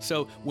planet.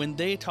 So when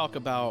they talk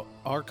about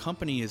our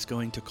company is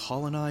going to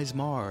colonize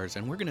Mars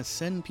and we're going to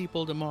send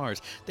people to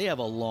Mars, they have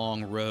a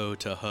long row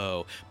to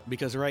hoe,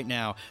 because right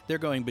now they're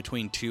going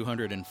between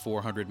 200 and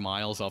 400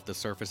 miles off the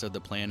surface of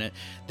the planet.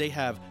 They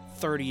have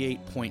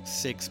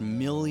 38.6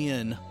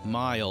 million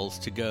miles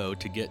to go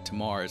to get to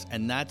Mars,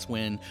 and that's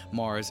when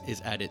Mars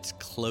is at its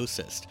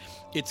closest.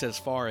 It's as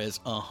far as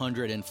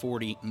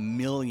 140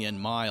 million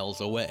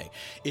miles away.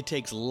 It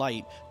takes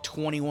light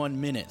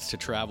 21 minutes to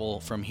travel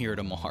from here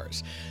to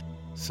Mars.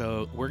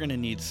 So we're going to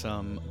need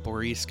some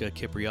Boriska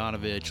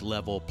Kiprianovich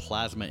level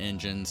plasma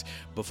engines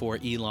before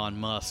Elon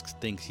Musk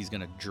thinks he's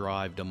going to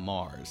drive to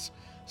Mars.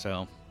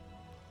 So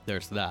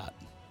there's that.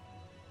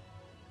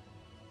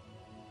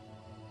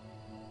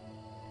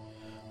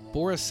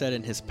 Boris said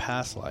in his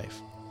past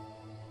life,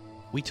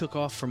 "We took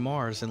off from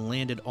Mars and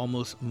landed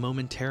almost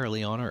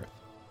momentarily on Earth."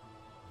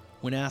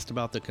 When asked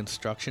about the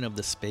construction of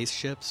the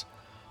spaceships,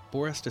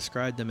 Boris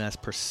described them as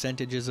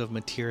percentages of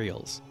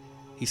materials.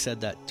 He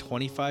said that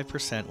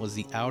 25% was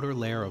the outer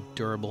layer of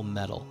durable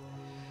metal.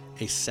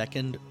 A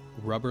second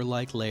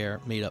rubber-like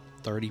layer made up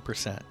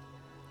 30%.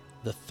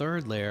 The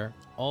third layer,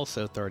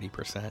 also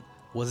 30%,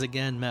 was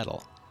again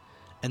metal,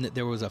 and that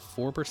there was a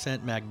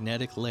 4%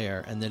 magnetic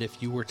layer, and that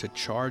if you were to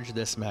charge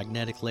this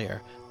magnetic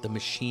layer, the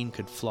machine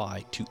could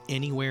fly to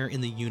anywhere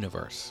in the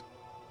universe.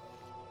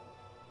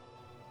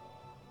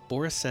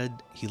 Boris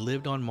said he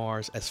lived on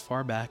Mars as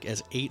far back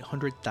as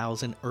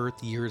 800,000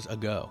 Earth years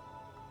ago.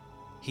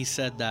 He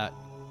said that,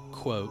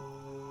 quote,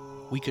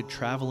 "We could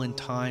travel in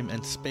time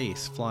and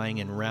space flying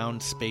in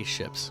round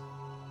spaceships.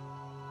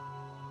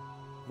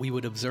 We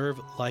would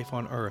observe life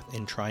on Earth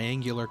in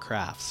triangular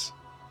crafts."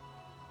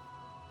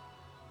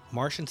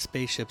 Martian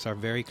spaceships are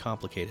very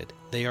complicated.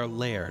 They are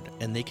layered,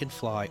 and they can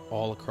fly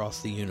all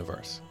across the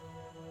universe.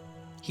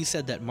 He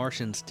said that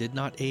Martians did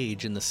not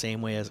age in the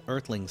same way as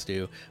Earthlings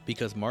do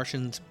because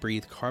Martians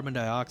breathe carbon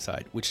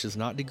dioxide, which does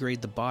not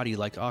degrade the body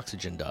like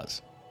oxygen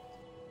does.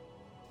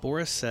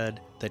 Boris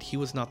said that he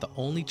was not the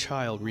only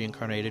child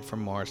reincarnated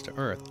from Mars to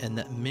Earth, and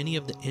that many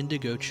of the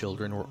Indigo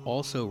children were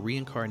also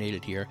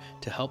reincarnated here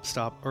to help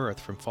stop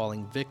Earth from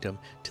falling victim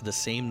to the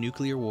same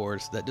nuclear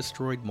wars that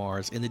destroyed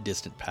Mars in the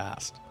distant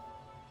past.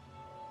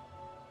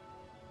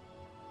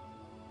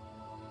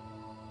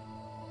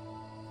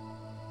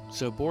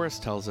 So Boris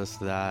tells us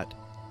that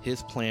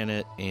his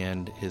planet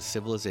and his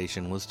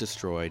civilization was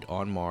destroyed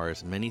on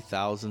Mars many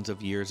thousands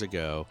of years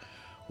ago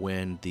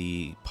when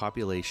the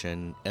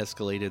population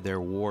escalated their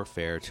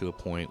warfare to a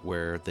point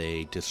where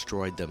they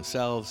destroyed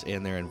themselves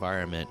and their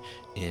environment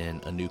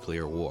in a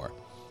nuclear war.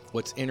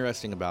 What's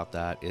interesting about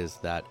that is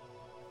that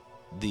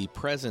the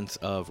presence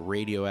of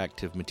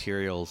radioactive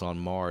materials on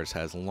Mars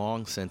has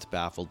long since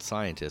baffled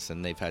scientists,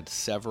 and they've had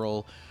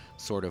several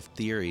sort of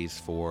theories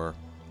for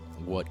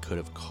what could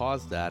have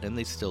caused that, and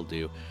they still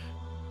do.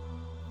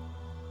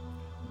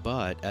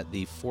 But at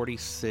the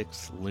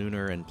 46th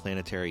Lunar and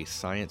Planetary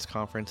Science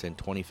Conference in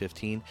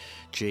 2015,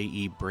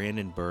 J.E.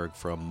 Brandenburg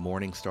from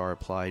Morningstar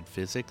Applied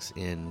Physics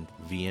in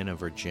Vienna,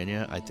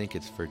 Virginia, I think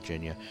it's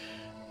Virginia,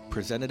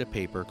 presented a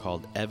paper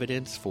called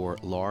Evidence for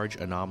Large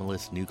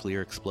Anomalous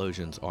Nuclear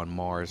Explosions on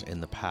Mars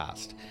in the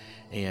Past.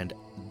 And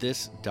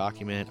this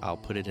document, I'll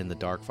put it in the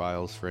dark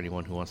files for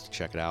anyone who wants to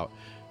check it out,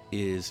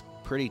 is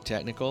pretty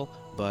technical,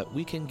 but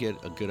we can get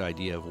a good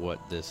idea of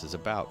what this is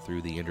about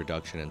through the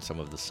introduction and some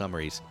of the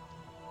summaries.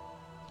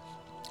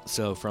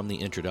 So from the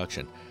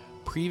introduction,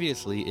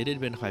 previously it had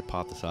been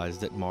hypothesized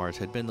that Mars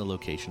had been the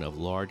location of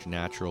large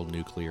natural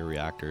nuclear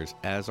reactors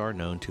as are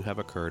known to have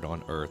occurred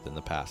on Earth in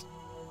the past.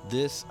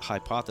 This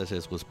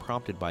hypothesis was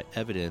prompted by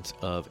evidence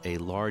of a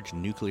large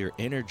nuclear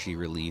energy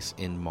release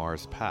in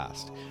Mars'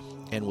 past,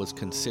 and was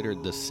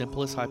considered the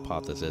simplest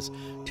hypothesis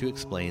to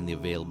explain the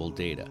available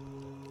data.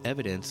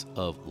 Evidence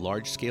of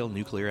large-scale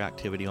nuclear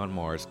activity on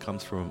Mars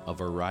comes from a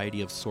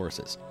variety of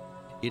sources.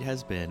 It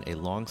has been a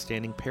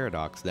long-standing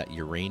paradox that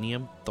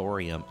uranium,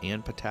 thorium,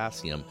 and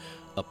potassium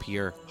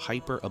appear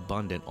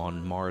hyperabundant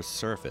on Mars'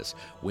 surface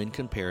when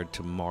compared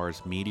to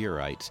Mars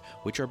meteorites,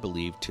 which are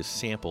believed to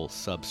sample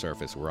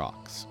subsurface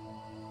rocks.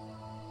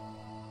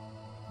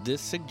 This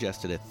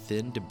suggested a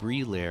thin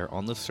debris layer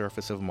on the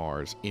surface of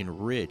Mars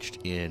enriched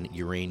in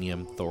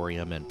uranium,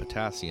 thorium, and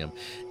potassium,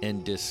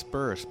 and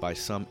dispersed by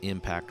some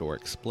impact or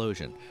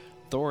explosion.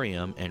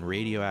 Thorium and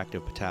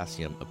radioactive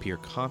potassium appear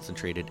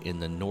concentrated in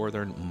the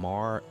northern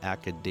Mare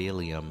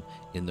Acadalium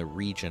in the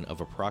region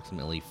of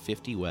approximately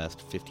 50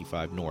 west,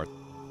 55 north,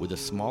 with a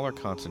smaller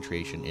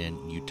concentration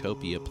in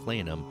Utopia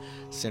Planum,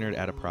 centered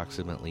at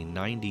approximately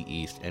 90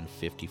 east and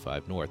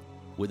 55 north,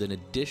 with an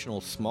additional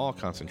small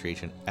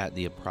concentration at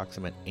the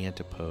approximate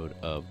antipode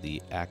of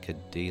the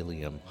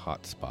Acadalium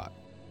hotspot.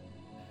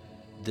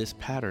 This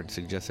pattern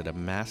suggested a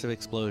massive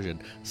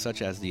explosion,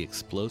 such as the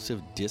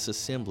explosive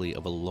disassembly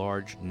of a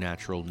large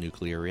natural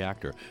nuclear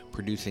reactor,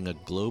 producing a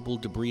global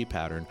debris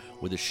pattern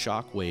with a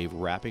shock wave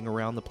wrapping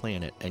around the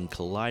planet and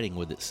colliding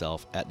with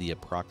itself at the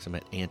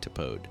approximate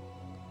antipode.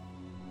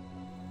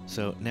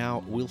 So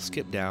now we'll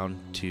skip down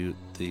to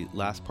the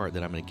last part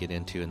that I'm going to get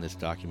into in this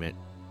document,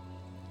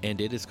 and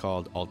it is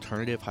called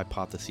Alternative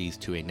Hypotheses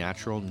to a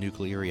Natural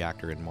Nuclear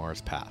Reactor in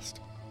Mars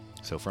Past.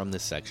 So from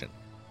this section,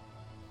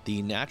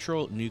 the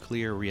natural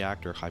nuclear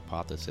reactor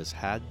hypothesis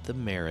had the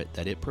merit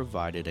that it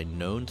provided a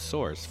known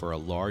source for a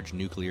large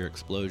nuclear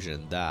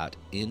explosion that,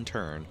 in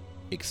turn,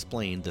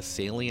 explained the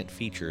salient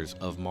features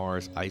of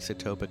Mars'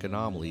 isotopic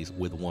anomalies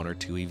with one or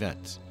two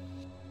events.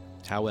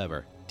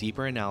 However,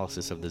 deeper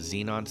analysis of the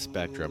xenon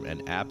spectrum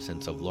and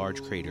absence of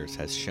large craters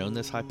has shown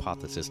this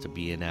hypothesis to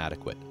be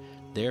inadequate.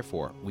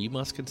 Therefore, we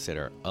must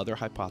consider other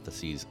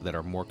hypotheses that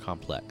are more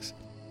complex.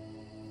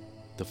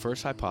 The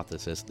first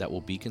hypothesis that will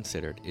be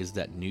considered is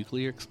that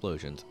nuclear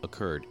explosions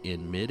occurred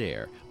in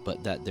midair,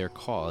 but that their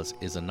cause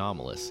is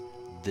anomalous.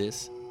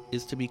 This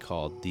is to be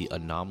called the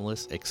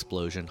anomalous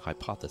explosion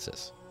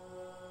hypothesis.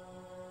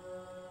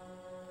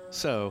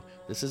 So,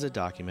 this is a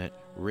document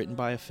written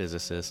by a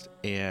physicist,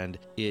 and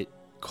it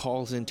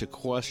calls into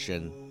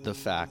question the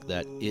fact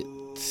that it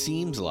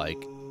seems like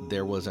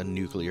there was a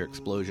nuclear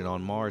explosion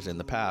on Mars in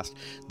the past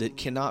that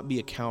cannot be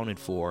accounted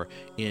for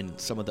in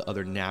some of the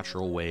other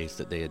natural ways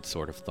that they had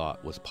sort of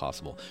thought was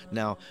possible.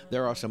 Now,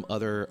 there are some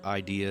other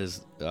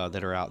ideas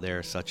that are out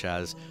there, such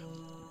as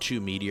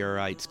two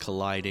meteorites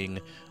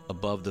colliding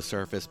above the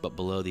surface but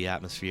below the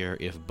atmosphere.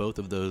 If both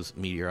of those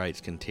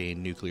meteorites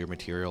contain nuclear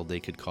material, they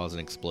could cause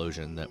an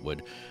explosion that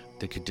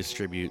could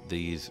distribute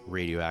these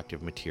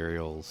radioactive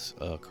materials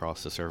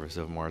across the surface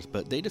of Mars.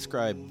 But they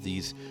describe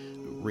these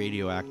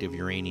radioactive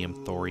uranium,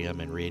 thorium,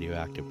 and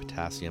radioactive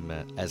potassium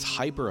as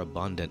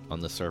hyperabundant on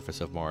the surface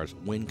of Mars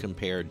when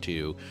compared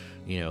to,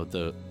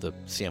 the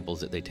samples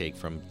that they take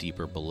from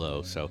deeper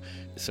below. So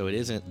it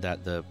isn't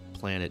that the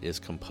planet is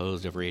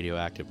composed of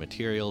radioactive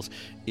materials.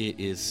 It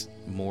is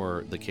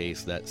more the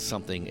case that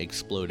something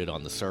exploded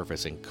on the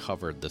surface and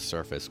covered the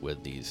surface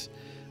with these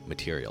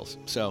materials.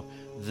 So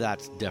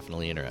that's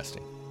definitely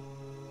interesting.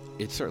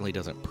 It certainly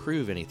doesn't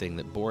prove anything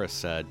that Boris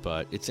said,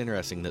 but it's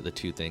interesting that the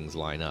two things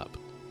line up.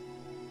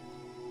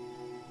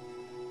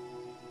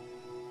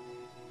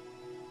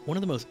 One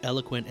of the most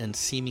eloquent and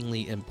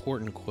seemingly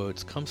important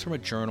quotes comes from a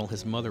journal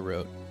his mother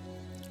wrote.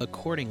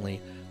 Accordingly,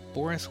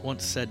 Boris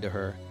once said to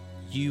her,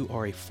 "You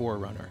are a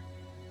forerunner.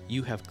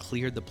 You have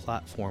cleared the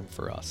platform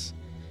for us.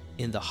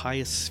 In the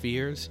highest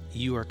spheres,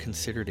 you are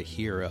considered a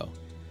hero.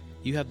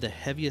 You have the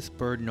heaviest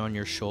burden on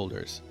your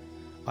shoulders.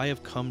 I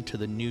have come to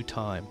the new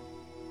time.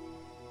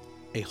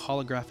 A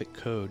holographic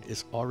code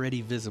is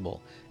already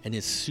visible and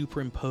is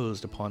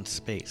superimposed upon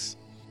space.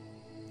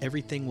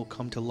 Everything will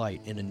come to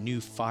light in a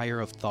new fire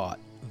of thought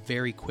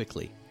very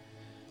quickly.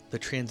 The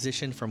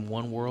transition from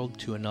one world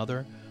to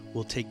another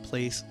will take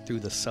place through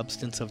the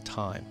substance of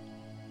time.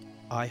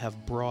 I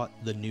have brought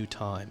the new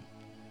time.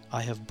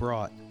 I have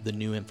brought the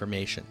new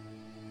information."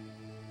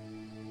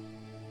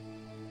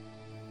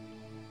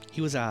 He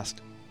was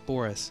asked,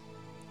 "Boris,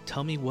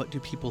 tell me, what do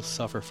people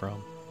suffer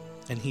from?"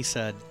 And he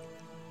said,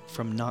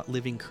 "From not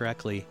living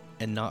correctly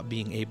and not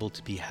being able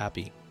to be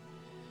happy.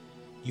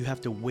 You have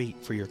to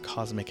wait for your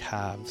cosmic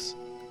halves.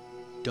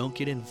 Don't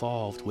get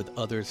involved with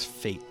others'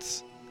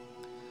 fates.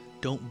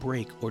 Don't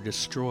break or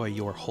destroy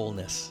your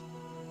wholeness.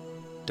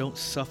 Don't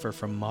suffer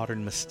from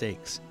modern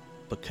mistakes,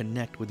 but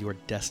connect with your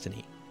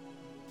destiny.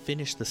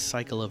 Finish the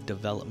cycle of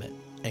development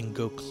and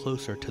go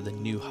closer to the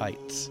new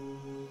heights.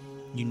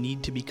 You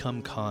need to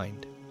become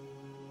kind.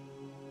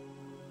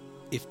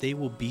 If they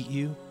will beat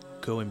you,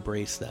 go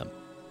embrace them.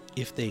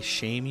 If they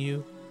shame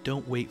you,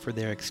 don't wait for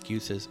their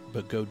excuses,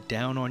 but go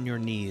down on your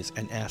knees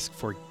and ask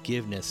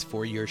forgiveness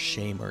for your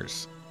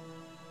shamers.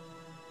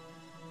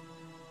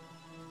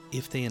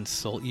 If they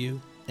insult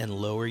you and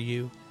lower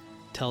you,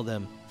 tell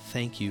them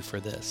thank you for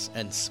this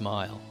and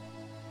smile.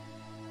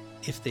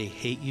 If they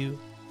hate you,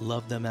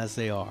 love them as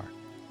they are.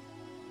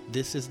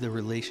 This is the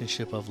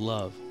relationship of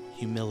love,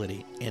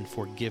 humility, and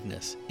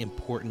forgiveness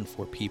important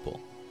for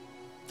people.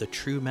 The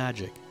true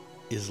magic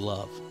is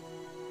love."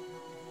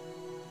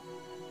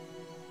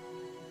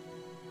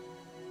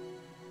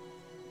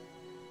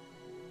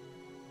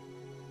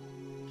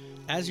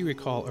 As you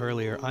recall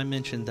earlier, I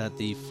mentioned that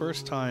the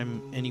first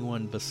time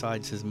anyone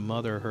besides his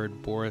mother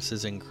heard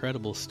Boris's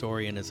incredible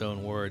story in his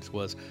own words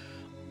was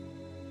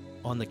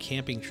on the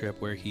camping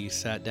trip where he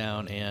sat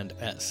down and,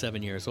 at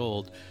 7 years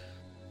old,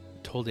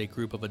 told a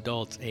group of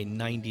adults a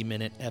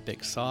 90-minute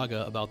epic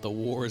saga about the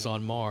wars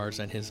on Mars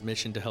and his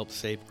mission to help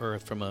save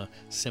Earth from a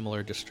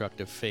similar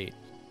destructive fate.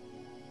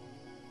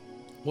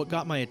 What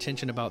got my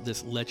attention about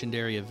this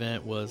legendary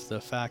event was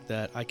the fact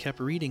that I kept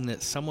reading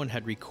that someone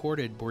had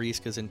recorded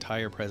Boriska's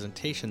entire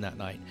presentation that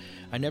night.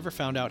 I never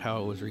found out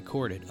how it was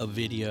recorded, a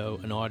video,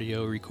 an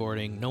audio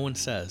recording, no one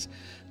says.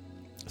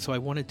 So I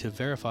wanted to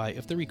verify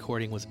if the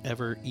recording was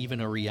ever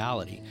even a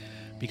reality,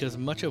 because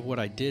much of what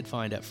I did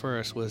find at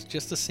first was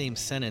just the same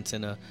sentence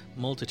in a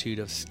multitude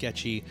of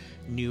sketchy,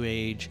 New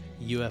Age,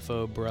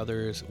 UFO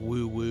brothers,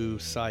 woo-woo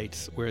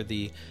sites where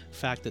the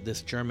fact that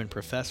this German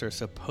professor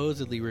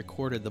supposedly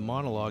recorded the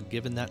monologue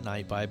given that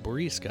night by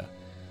Boriska.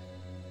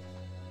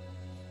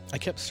 I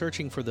kept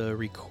searching for the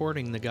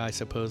recording the guy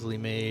supposedly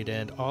made,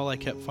 and all I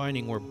kept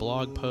finding were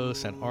blog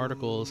posts and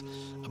articles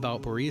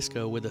about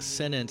Boriska with a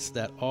sentence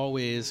that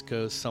always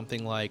goes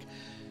something like,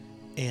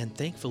 "And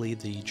thankfully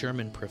the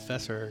German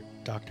professor,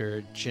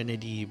 Dr.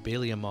 Gennady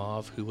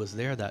Belyamov, who was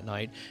there that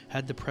night,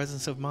 had the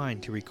presence of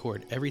mind to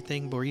record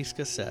everything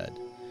Boriska said."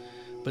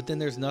 But then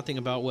there's nothing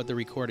about what the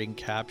recording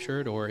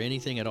captured or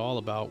anything at all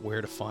about where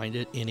to find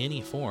it in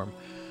any form.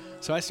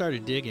 So I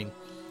started digging,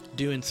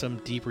 doing some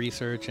deep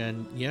research,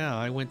 and yeah,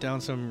 I went down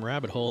some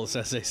rabbit holes,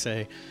 as they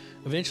say.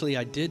 Eventually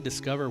I did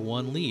discover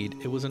one lead.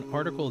 It was an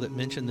article that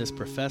mentioned this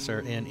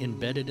professor, and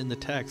embedded in the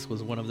text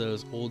was one of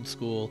those old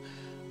school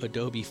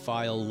Adobe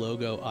file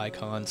logo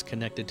icons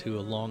connected to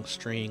a long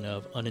string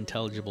of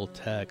unintelligible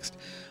text,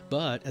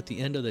 but at the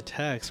end of the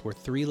text were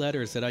 3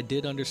 letters that I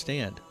did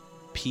understand: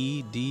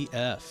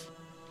 PDF.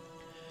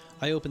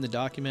 I opened the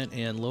document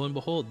and lo and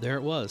behold, there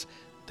it was,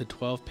 the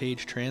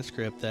 12-page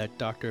transcript that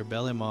Dr.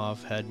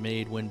 Belyumov had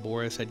made when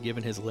Boris had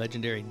given his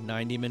legendary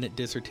 90-minute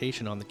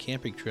dissertation on the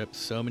camping trip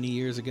so many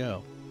years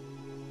ago.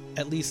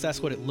 At least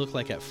that's what it looked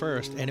like at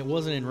first, and it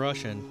wasn't in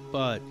Russian,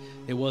 but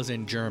it was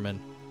in German.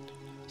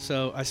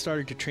 So I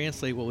started to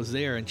translate what was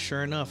there, and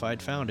sure enough,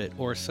 I'd found it,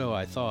 or so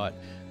I thought.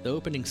 The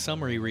opening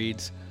summary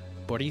reads,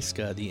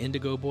 Boriska, the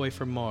Indigo Boy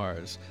from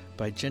Mars,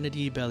 by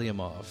Gennady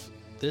Belyumov.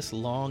 This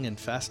long and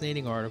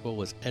fascinating article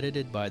was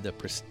edited by the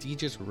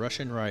prestigious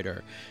Russian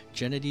writer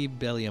Gennady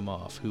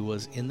Belyumov, who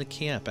was in the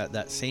camp at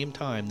that same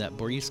time that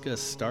Boriska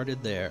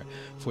started there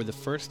for the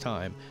first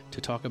time to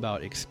talk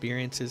about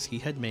experiences he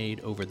had made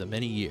over the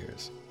many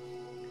years.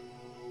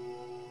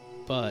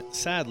 But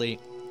sadly,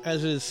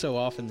 as is so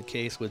often the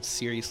case with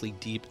seriously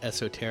deep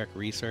esoteric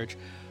research,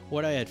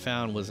 what I had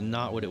found was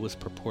not what it was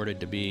purported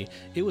to be.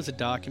 It was a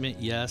document,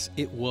 yes,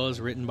 it was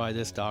written by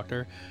this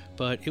doctor,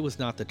 but it was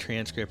not the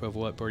transcript of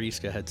what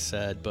Boriska had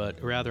said,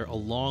 but rather a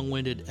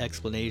long-winded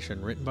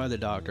explanation written by the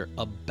doctor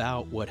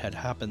about what had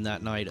happened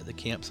that night at the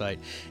campsite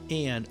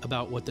and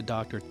about what the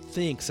doctor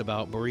thinks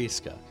about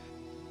Boriska.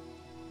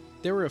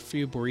 There were a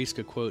few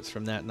Boriska quotes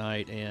from that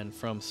night and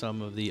from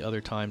some of the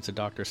other times the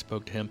doctor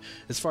spoke to him.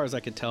 As far as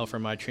I could tell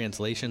from my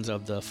translations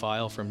of the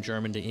file from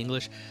German to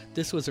English,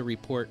 this was a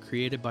report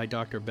created by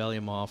Dr.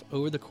 Belyumov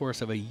over the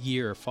course of a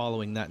year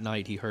following that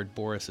night he heard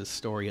Boris's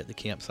story at the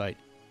campsite.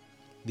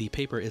 The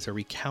paper is a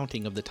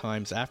recounting of the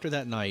times after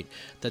that night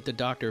that the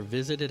doctor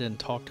visited and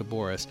talked to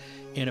Boris,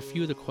 and a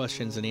few of the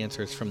questions and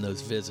answers from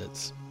those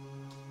visits.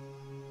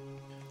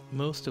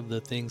 Most of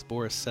the things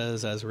Boris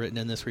says as written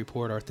in this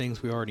report are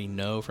things we already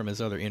know from his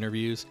other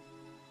interviews.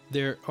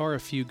 There are a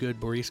few good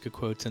Boriska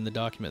quotes in the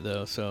document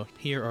though, so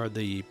here are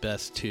the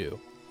best 2.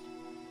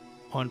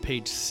 On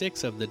page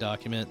 6 of the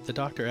document, the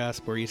doctor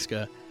asks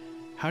Boriska,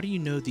 "How do you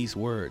know these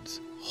words?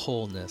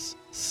 Wholeness,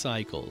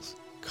 cycles,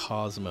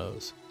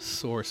 cosmos,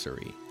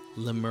 sorcery,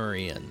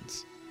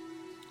 Lemurians?"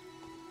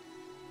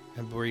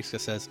 And Boriska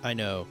says, "I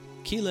know.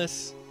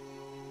 Keilis,"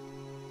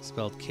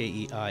 spelled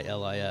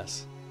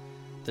Keilis.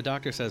 The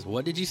doctor says,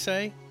 "What did you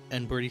say?"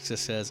 And Boriska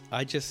says,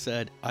 "I just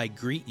said, I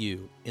greet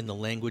you in the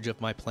language of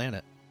my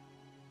planet."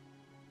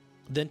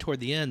 Then toward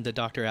the end, the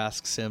doctor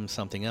asks him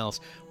something else.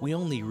 We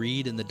only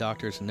read in the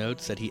doctor's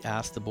notes that he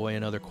asked the boy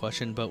another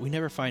question, but we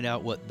never find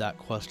out what that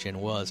question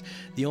was.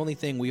 The only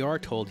thing we are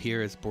told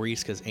here is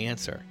Boriska's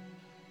answer.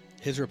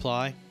 His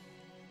reply,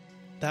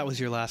 "That was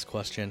your last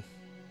question."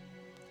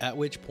 At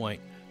which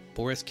point,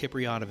 Boris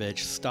Kiprianovich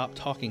stopped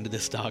talking to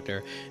this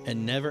doctor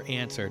and never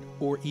answered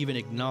or even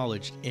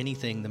acknowledged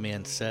anything the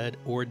man said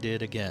or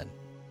did again.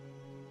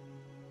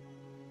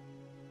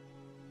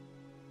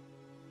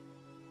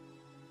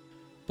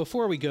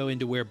 Before we go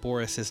into where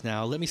Boris is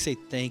now, let me say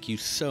thank you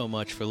so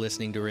much for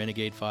listening to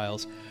Renegade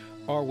Files.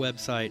 Our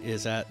website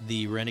is at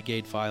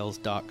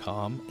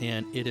therenegadefiles.com,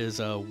 and it is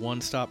a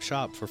one-stop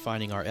shop for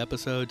finding our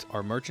episodes,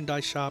 our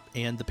merchandise shop,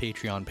 and the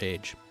Patreon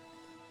page.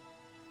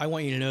 I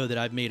want you to know that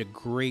I've made a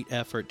great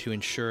effort to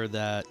ensure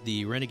that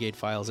the Renegade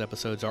Files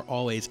episodes are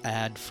always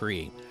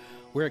ad-free.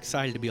 We're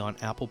excited to be on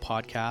Apple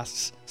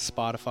Podcasts,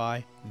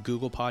 Spotify,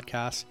 Google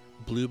Podcasts,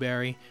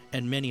 Blueberry,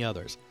 and many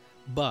others.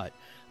 But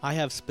I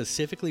have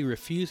specifically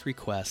refused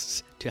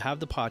requests to have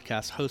the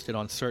podcast hosted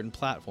on certain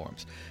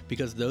platforms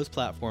because those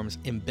platforms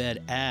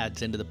embed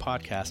ads into the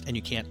podcast and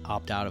you can't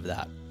opt out of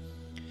that.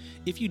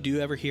 If you do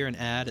ever hear an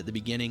ad at the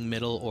beginning,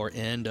 middle, or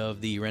end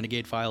of the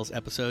Renegade Files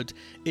episodes,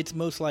 it's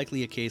most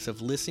likely a case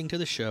of listening to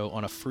the show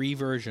on a free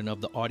version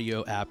of the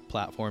audio app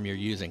platform you're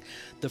using.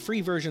 The free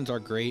versions are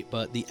great,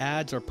 but the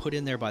ads are put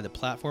in there by the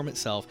platform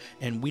itself,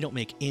 and we don't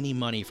make any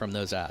money from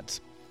those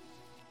ads.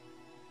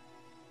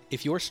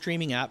 If your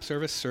streaming app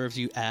service serves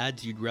you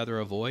ads you'd rather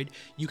avoid,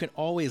 you can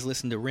always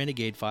listen to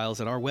Renegade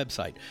Files at our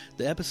website.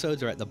 The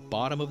episodes are at the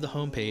bottom of the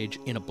homepage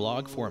in a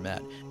blog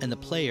format, and the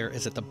player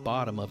is at the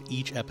bottom of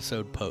each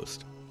episode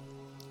post.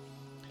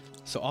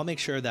 So I'll make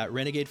sure that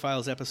Renegade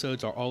Files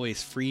episodes are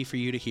always free for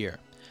you to hear.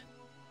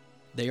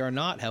 They are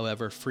not,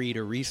 however, free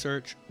to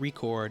research,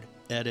 record,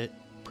 edit,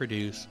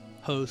 produce,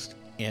 host,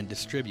 and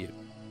distribute.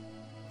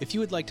 If you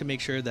would like to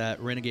make sure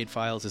that Renegade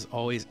Files is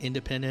always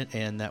independent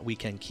and that we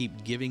can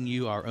keep giving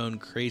you our own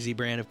crazy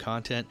brand of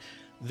content,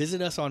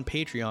 visit us on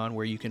Patreon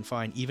where you can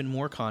find even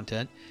more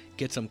content,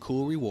 get some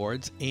cool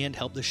rewards, and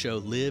help the show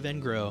live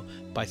and grow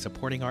by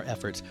supporting our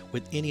efforts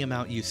with any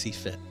amount you see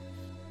fit.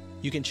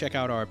 You can check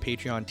out our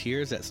Patreon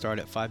tiers that start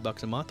at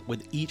 $5 a month,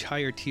 with each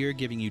higher tier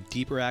giving you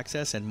deeper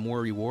access and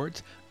more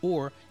rewards,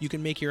 or you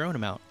can make your own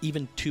amount,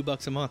 even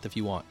 $2 a month if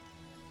you want.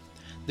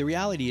 The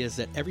reality is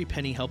that every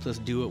penny helps us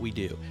do what we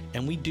do,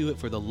 and we do it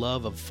for the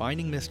love of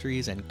finding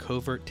mysteries and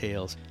covert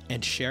tales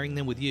and sharing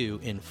them with you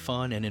in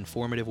fun and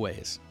informative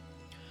ways.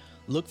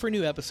 Look for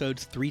new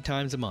episodes 3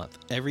 times a month,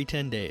 every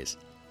 10 days.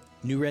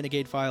 New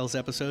Renegade Files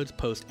episodes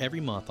post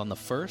every month on the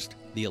 1st,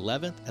 the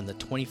 11th, and the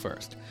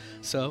 21st.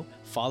 So,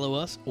 follow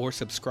us or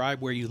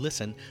subscribe where you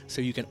listen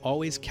so you can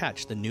always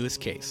catch the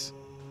newest case.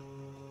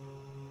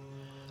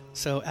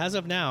 So, as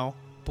of now,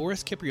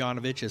 Boris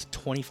Kiprianovich is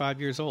 25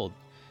 years old.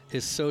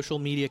 His social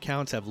media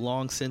accounts have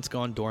long since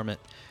gone dormant,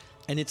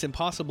 and it's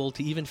impossible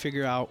to even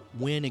figure out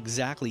when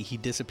exactly he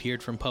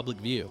disappeared from public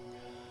view.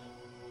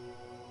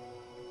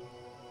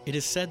 It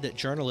is said that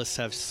journalists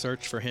have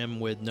searched for him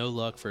with no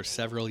luck for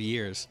several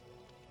years.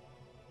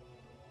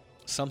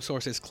 Some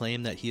sources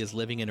claim that he is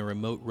living in a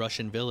remote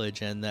Russian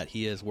village and that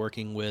he is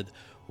working with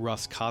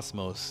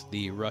Roscosmos,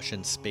 the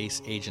Russian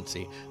space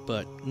agency,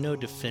 but no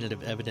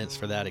definitive evidence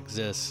for that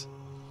exists.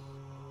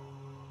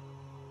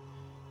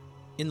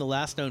 In the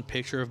last known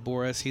picture of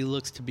Boris, he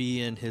looks to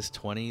be in his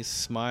 20s,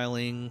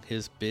 smiling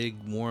his big,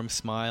 warm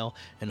smile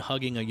and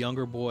hugging a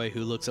younger boy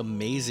who looks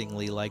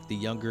amazingly like the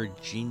younger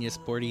genius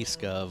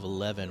Boriska of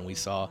 11 we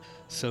saw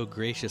so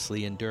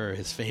graciously endure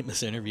his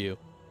famous interview.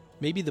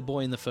 Maybe the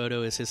boy in the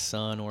photo is his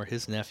son or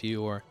his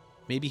nephew, or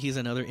maybe he's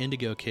another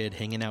Indigo kid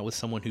hanging out with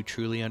someone who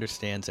truly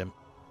understands him.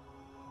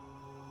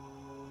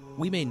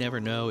 We may never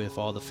know if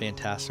all the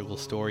fantastical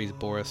stories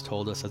Boris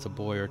told us as a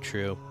boy are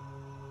true.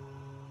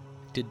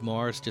 Did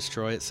Mars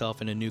destroy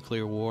itself in a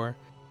nuclear war?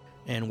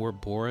 And were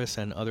Boris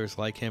and others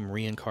like him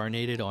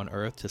reincarnated on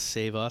Earth to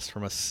save us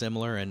from a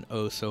similar and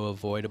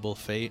oh-so-avoidable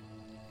fate?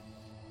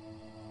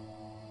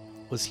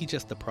 Was he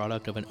just the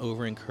product of an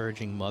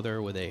over-encouraging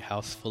mother with a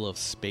house full of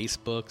space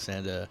books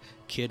and a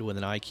kid with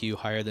an IQ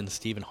higher than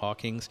Stephen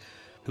Hawking's,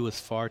 who was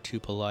far too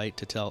polite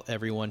to tell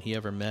everyone he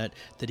ever met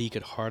that he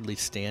could hardly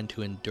stand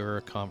to endure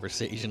a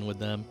conversation with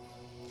them?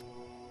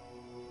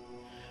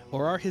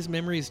 Or are his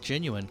memories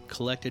genuine,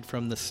 collected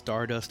from the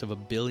stardust of a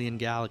billion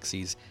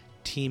galaxies,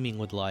 teeming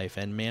with life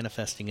and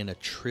manifesting in a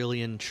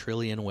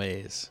trillion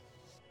ways?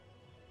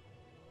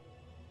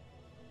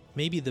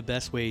 Maybe the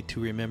best way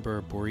to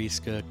remember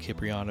Boriska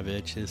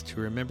Kiprianovich is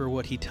to remember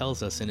what he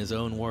tells us in his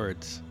own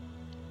words.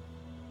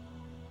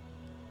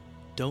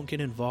 Don't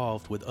get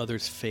involved with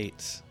others'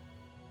 fates.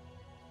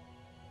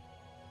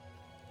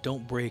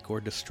 Don't break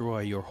or destroy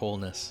your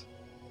wholeness.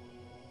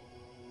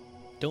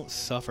 Don't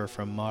suffer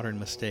from modern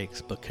mistakes,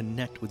 but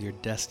connect with your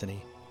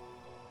destiny.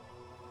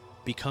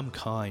 Become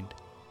kind.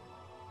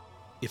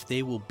 If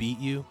they will beat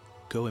you,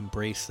 go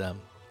embrace them.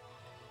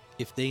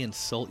 If they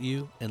insult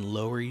you and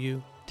lower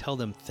you, tell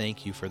them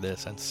thank you for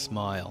this and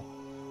smile.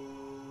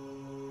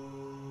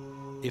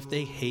 If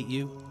they hate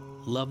you,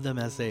 love them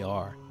as they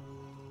are.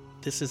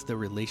 This is the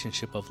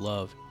relationship of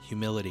love,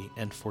 humility,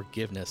 and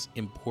forgiveness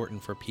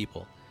important for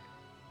people.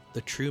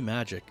 The true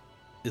magic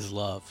is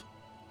love.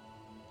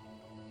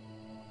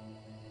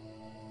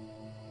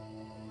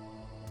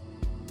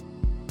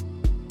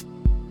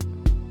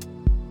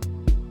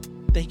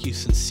 Thank you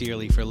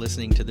sincerely for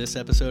listening to this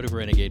episode of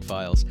Renegade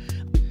Files.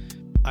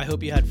 I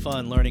hope you had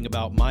fun learning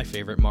about my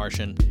favorite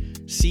Martian.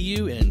 See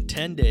you in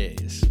 10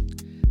 days.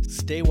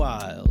 Stay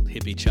wild,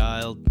 hippie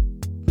child.